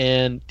face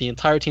and the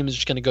entire team is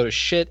just going to go to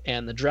shit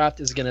and the draft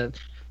is going to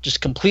just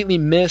completely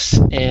miss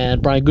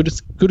and Brian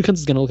Gutekunst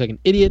is going to look like an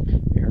idiot.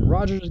 Aaron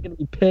Rodgers is going to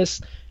be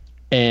pissed.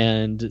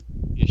 And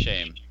Be a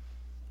shame.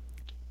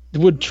 it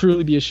would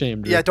truly be a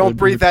shame. Drew. Yeah, It don't would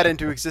breathe be- that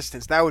into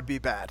existence. That would be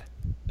bad.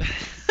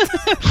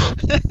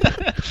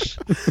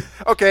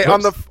 Okay,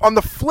 on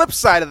the flip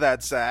side of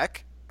that,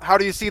 Zach, how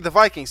do you see the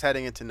Vikings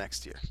heading into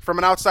next year from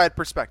an outside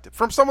perspective?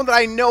 From someone that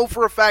I know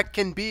for a fact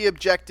can be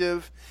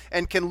objective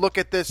and can look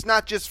at this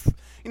not just,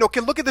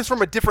 can look at this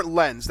from a different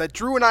lens. That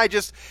Drew and I've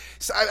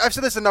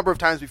said this a number of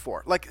times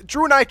before. Like,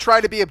 Drew and I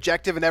try to be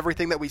objective in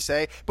everything that we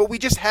say, but we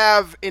just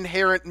have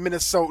inherent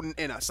Minnesotan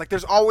in us. Like,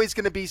 there's always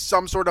going to be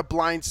some sort of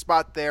blind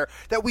spot there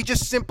that we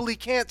just simply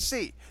can't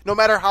see, no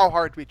matter how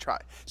hard we try.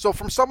 So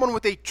from someone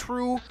with a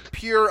true,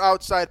 pure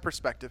outside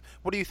perspective,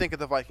 what do you think of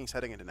the Vikings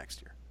heading into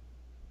next year?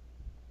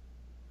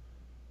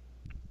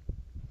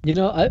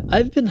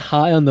 I've been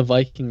high on the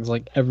Vikings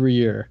like every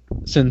year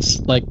since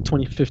like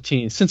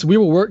 2015.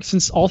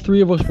 Since all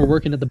three of us were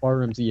working at the bar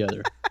rooms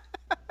together.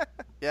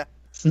 Yeah.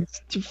 Since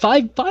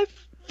five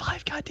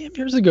goddamn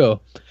years ago.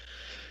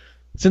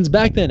 Since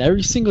back then,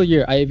 every single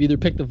year, I have either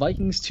picked the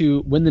Vikings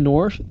to win the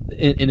North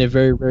in a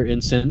very rare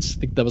instance.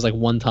 I think that was like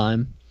one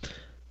time,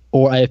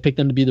 or I have picked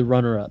them to be the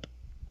runner-up.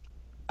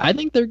 I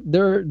think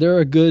they're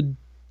a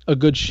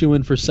good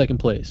shoo-in for second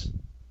place.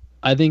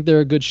 I think they're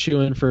a good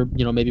shoo-in for,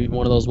 maybe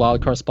one of those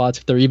wild card spots,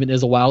 if there even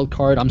is a wild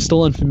card. I'm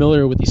still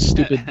unfamiliar with these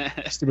stupid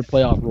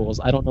playoff rules.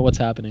 I don't know what's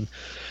happening.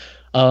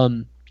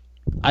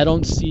 I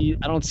don't see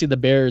the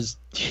Bears,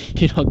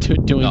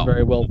 doing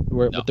very well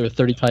with their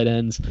 30 tight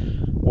ends,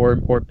 or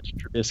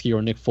Trubisky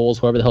or Nick Foles,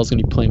 whoever the hell's going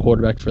to be playing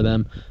quarterback for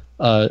them,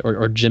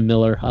 or Jim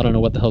Miller. I don't know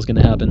what the hell's going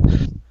to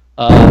happen.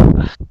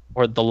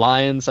 Or the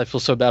Lions. I feel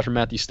so bad for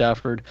Matthew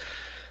Stafford.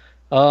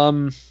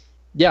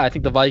 Yeah, I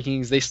think the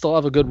Vikings, they still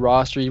have a good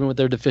roster, even with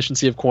their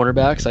deficiency of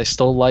cornerbacks. I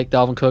still like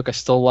Dalvin Cook. I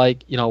still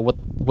like,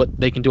 what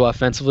they can do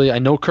offensively. I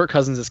know Kirk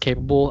Cousins is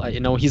capable. I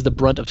know he's the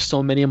brunt of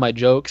so many of my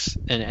jokes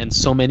and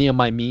so many of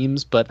my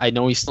memes, but I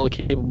know he's still a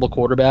capable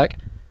quarterback.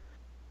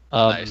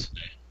 Nice.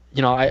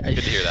 Good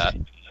to hear that.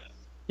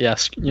 Yeah,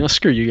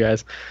 screw you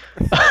guys.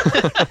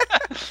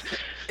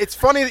 It's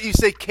funny that you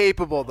say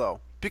capable, though,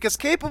 because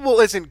capable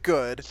isn't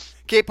good.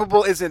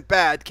 Capable isn't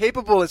bad.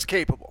 Capable is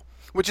capable,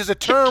 which is a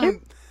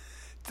term...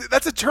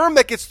 That's a term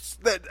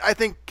that I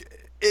think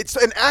it's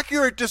an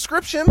accurate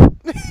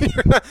description.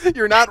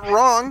 You're not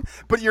wrong,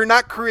 but you're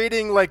not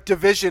creating like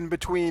division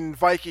between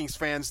Vikings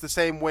fans the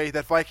same way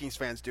that Vikings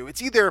fans do.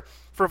 It's either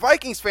for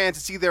Vikings fans,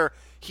 it's either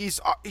he's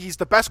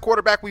the best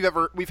quarterback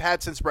we've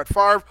had since Brett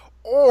Favre,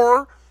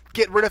 or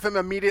get rid of him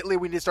immediately.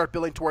 We need to start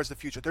building towards the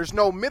future. There's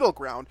no middle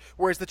ground.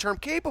 Whereas the term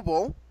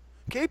capable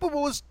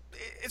is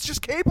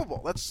just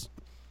capable. That's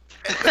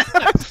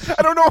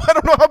I don't know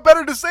how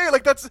better to say it.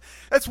 Like that's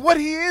what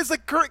he is.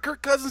 Like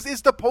Kirk Cousins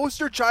is the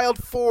poster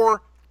child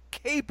for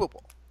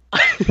capable.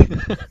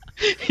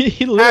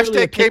 He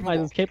literally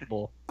epitomizes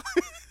capable.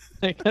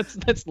 Like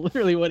that's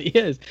literally what he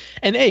is.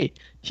 And hey,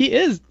 he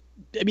is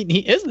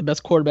the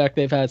best quarterback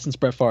they've had since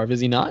Brett Favre, is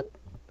he not?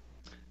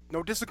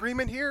 No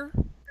disagreement here.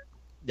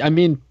 I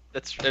mean,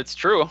 it's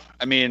true.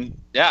 I mean,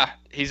 yeah,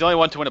 he's the only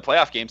one to win a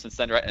playoff game since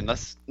then, right?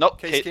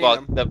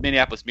 The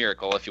Minneapolis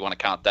Miracle, if you want to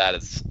count that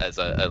as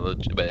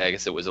but I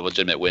guess it was a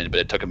legitimate win, but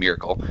it took a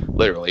miracle,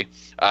 literally.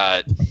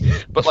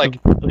 But like,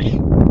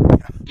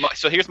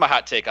 so here's my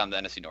hot take on the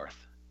NFC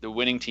North: the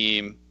winning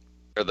team,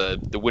 or the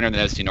winner in the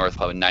NFC North,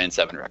 will have a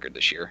 9-7 record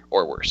this year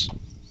or worse,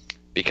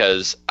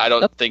 because I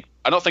don't think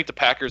the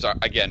Packers are.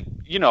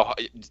 Again,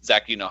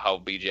 Zach, how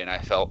BJ and I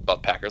felt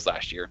about the Packers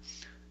last year.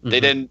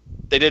 Mm-hmm.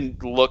 They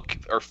didn't look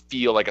or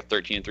feel like a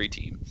 13-3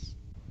 team.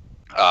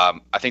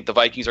 I think the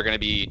Vikings are going to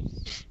be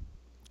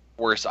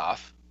worse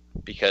off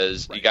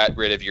because you got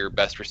rid of your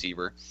best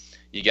receiver,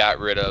 you got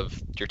rid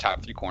of your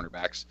top 3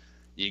 cornerbacks,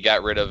 you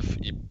got rid of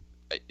your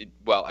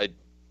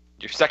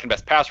second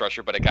best pass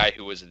rusher, but a guy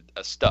who was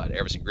a stud,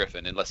 Everson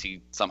Griffin, unless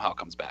he somehow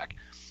comes back.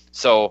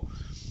 So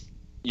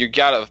you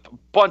got a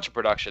bunch of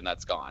production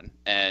that's gone,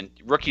 and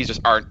rookies just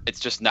aren't. It's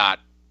just not.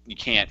 You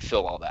can't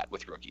fill all that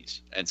with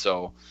rookies, and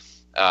so.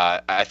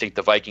 I think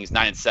the Vikings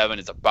 9-7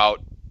 is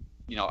about,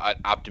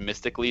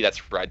 optimistically, that's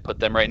where I'd put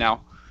them right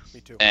now.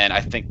 Me too. And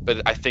I think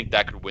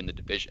that could win the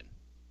division,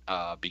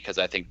 because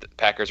I think the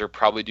Packers are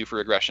probably due for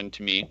regression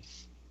to me.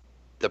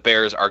 The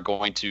Bears are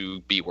going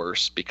to be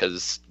worse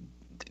because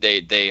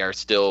they are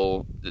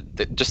still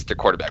just their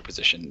quarterback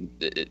position.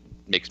 It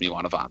makes me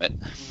want to vomit.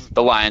 Mm-hmm.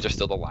 The Lions are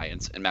still the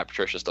Lions, and Matt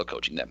Patricia is still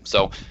coaching them.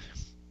 So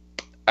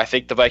I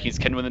think the Vikings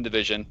can win the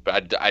division,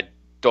 but I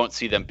don't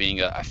see them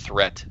being a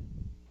threat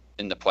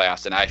in the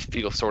playoffs, and I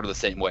feel sort of the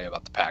same way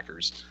about the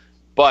Packers.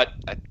 But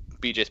at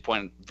BJ's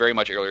point very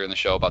much earlier in the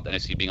show about the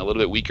NFC being a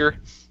little bit weaker,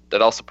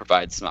 that also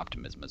provides some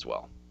optimism as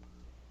well.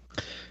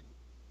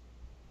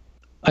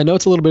 I know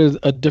it's a little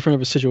bit different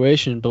of a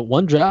situation, but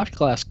one draft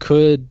class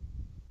could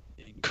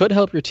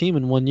help your team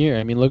in 1 year.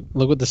 I mean, look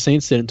what the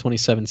Saints did in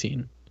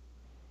 2017.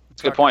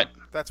 That's a good point.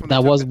 That's when they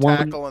took the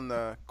tackle in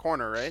the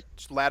corner, right?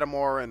 Just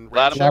Lattimore and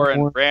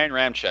Ryan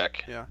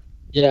Ramczyk. Yeah,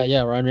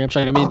 Ryan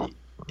Ramczyk. I mean,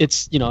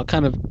 it's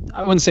kind of.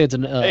 I wouldn't say it's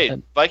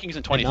an. Vikings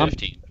in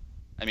 2015.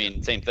 I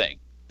mean, same thing.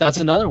 That's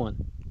another one.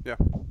 Yeah.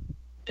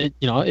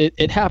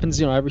 It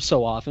happens every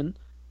so often.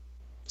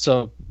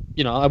 So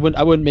I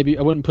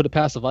wouldn't put it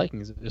past the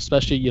Vikings,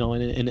 especially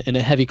in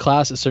a heavy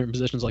class at certain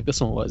positions like this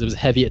one was. It was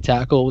heavy at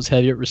tackle, it was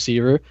heavy at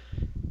receiver.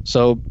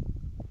 So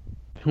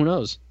who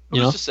knows?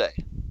 You know? Who's to say?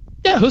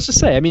 Yeah, who's to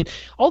say? I mean,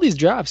 all these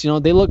drafts,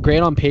 they look great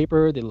on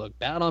paper. They look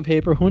bad on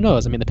paper. Who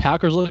knows? I mean, the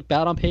Packers look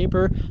bad on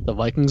paper. The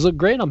Vikings look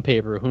great on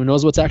paper. Who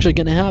knows what's actually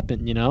going to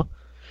happen,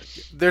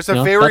 There's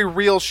a very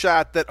real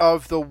shot that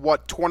of the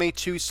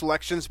 22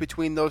 selections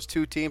between those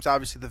two teams,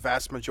 obviously the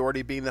vast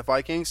majority being the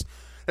Vikings,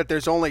 that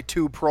there's only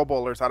 2 Pro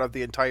Bowlers out of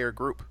the entire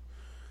group.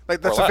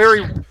 Like that's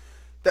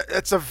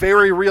a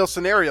very real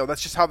scenario.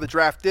 That's just how the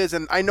draft is,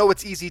 and I know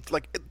it's easy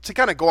to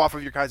kind of go off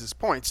of your guys'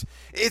 points.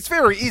 It's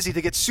very easy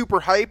to get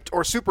super hyped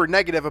or super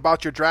negative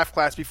about your draft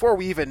class before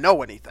we even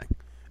know anything.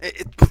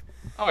 It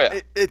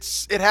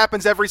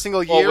happens every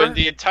single year. Well, when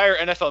the entire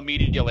NFL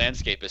media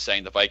landscape is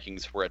saying the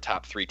Vikings were a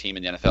top 3 team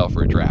in the NFL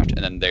for a draft,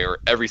 and then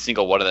every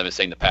single one of them is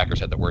saying the Packers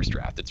had the worst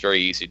draft. It's very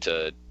easy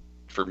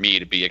for me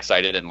to be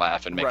excited and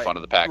laugh and make fun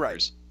of the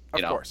Packers.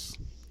 Right. Of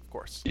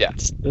course. Yeah.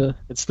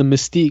 It's the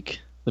mystique.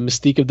 The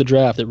mystique of the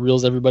draft. It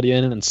reels everybody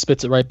in and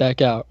spits it right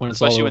back out when it's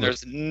Especially all when over.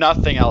 there's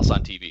nothing else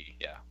on TV.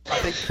 Yeah.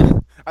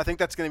 I think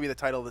that's going to be the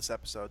title of this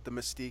episode, The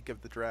Mystique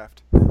of the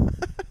Draft.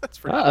 That's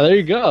there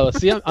you go.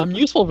 See, I'm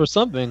useful for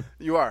something.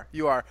 You are.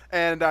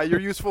 And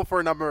you're useful for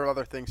a number of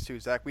other things too,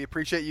 Zach. We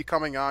appreciate you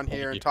coming on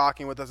here and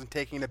talking with us and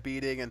taking a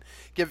beating and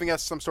giving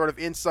us some sort of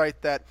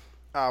insight that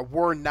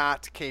we're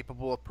not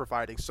capable of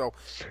providing. So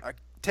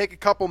take a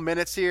couple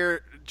minutes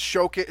here,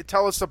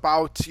 tell us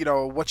about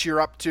what you're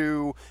up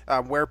to,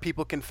 where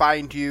people can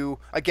find you.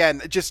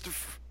 Again, just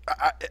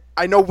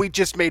I know we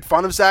just made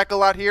fun of Zach a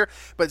lot here,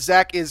 but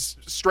Zach is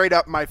straight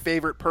up my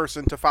favorite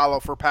person to follow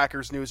for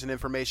Packers news and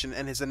information,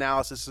 and his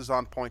analysis is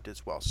on point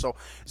as well. So,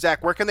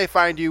 Zach, where can they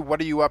find you?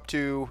 What are you up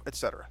to,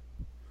 etc.?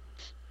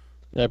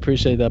 I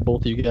appreciate that,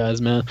 both of you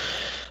guys, man.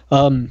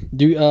 If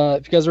you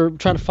guys are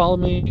trying to follow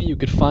me, you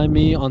could find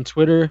me on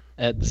Twitter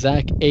at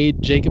Zach A.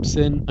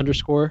 Jacobson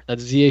 _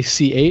 That's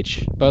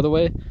ZACH, by the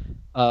way.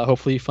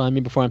 Hopefully you find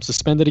me before I'm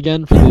suspended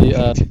again for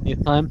the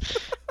 10th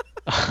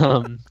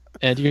time.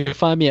 And you can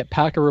find me at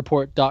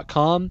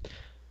PackerReport.com.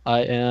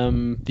 I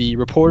am the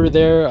reporter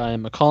there. I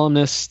am a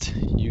columnist.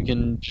 You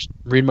can just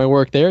read my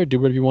work there. Do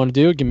whatever you want to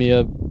do. Give me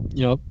a,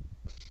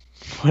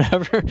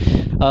 whatever.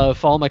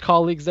 Follow my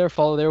colleagues there.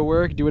 Follow their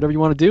work. Do whatever you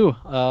want to do.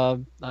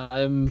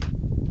 I'm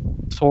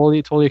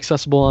totally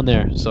accessible on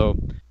there. So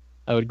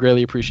I would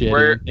greatly appreciate it.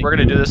 We're going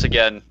to do this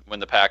again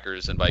when the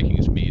Packers and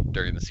Vikings meet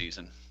during the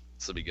season.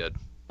 This will be good.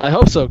 I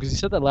hope so, because you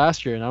said that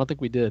last year, and I don't think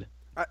we did.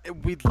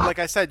 Like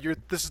I said,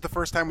 this is the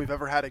first time we've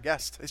ever had a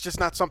guest. It's just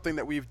not something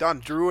that we've done.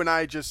 Drew and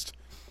I just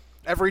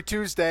every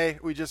Tuesday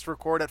we just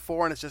record at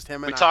 4, and it's just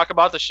him and I. We talk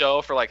about the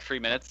show for like 3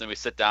 minutes, then we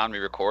sit down, we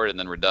record, and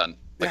then we're done.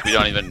 Like we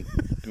don't even.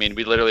 I mean,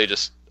 we literally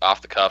just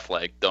off the cuff,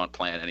 don't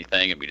plan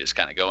anything, and we just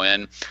kind of go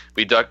in.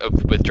 We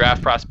with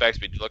draft prospects.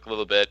 We look a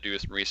little bit, do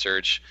some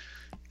research.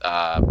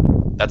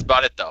 That's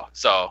about it, though.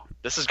 So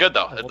this is good,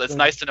 though. It's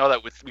nice to know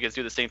that we can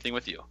do the same thing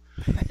with you.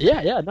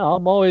 Yeah. No,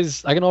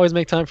 I can always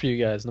make time for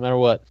you guys, no matter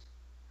what.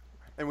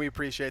 And we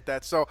appreciate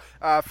that. So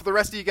for the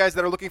rest of you guys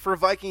that are looking for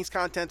Vikings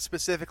content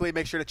specifically,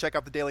 make sure to check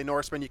out the Daily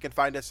Norseman. You can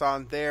find us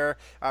on there.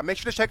 Make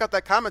sure to check out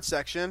that comment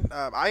section.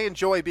 I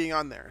enjoy being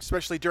on there,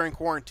 especially during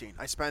quarantine.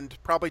 I spend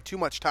probably too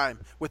much time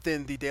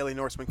within the Daily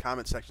Norseman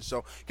comment section.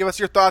 So give us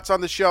your thoughts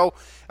on the show.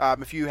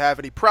 If you have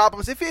any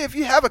problems, if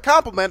you have a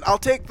compliment, I'll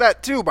take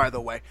that too, by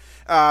the way.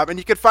 And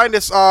you can find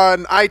us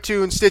on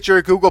iTunes,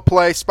 Stitcher, Google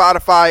Play,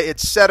 Spotify,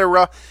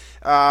 etc.,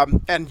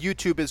 and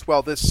YouTube as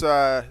well. This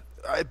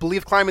I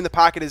believe Climbing the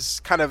Pocket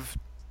is kind of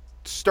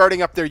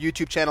starting up their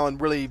YouTube channel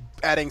and really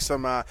adding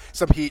some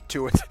heat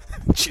to it.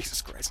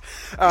 Jesus Christ.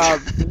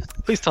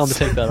 Please tell them to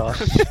take that off.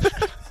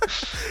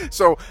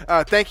 So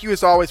thank you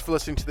as always for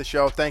listening to the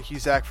show. Thank you,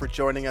 Zach, for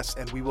joining us,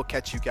 and we will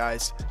catch you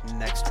guys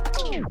next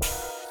week.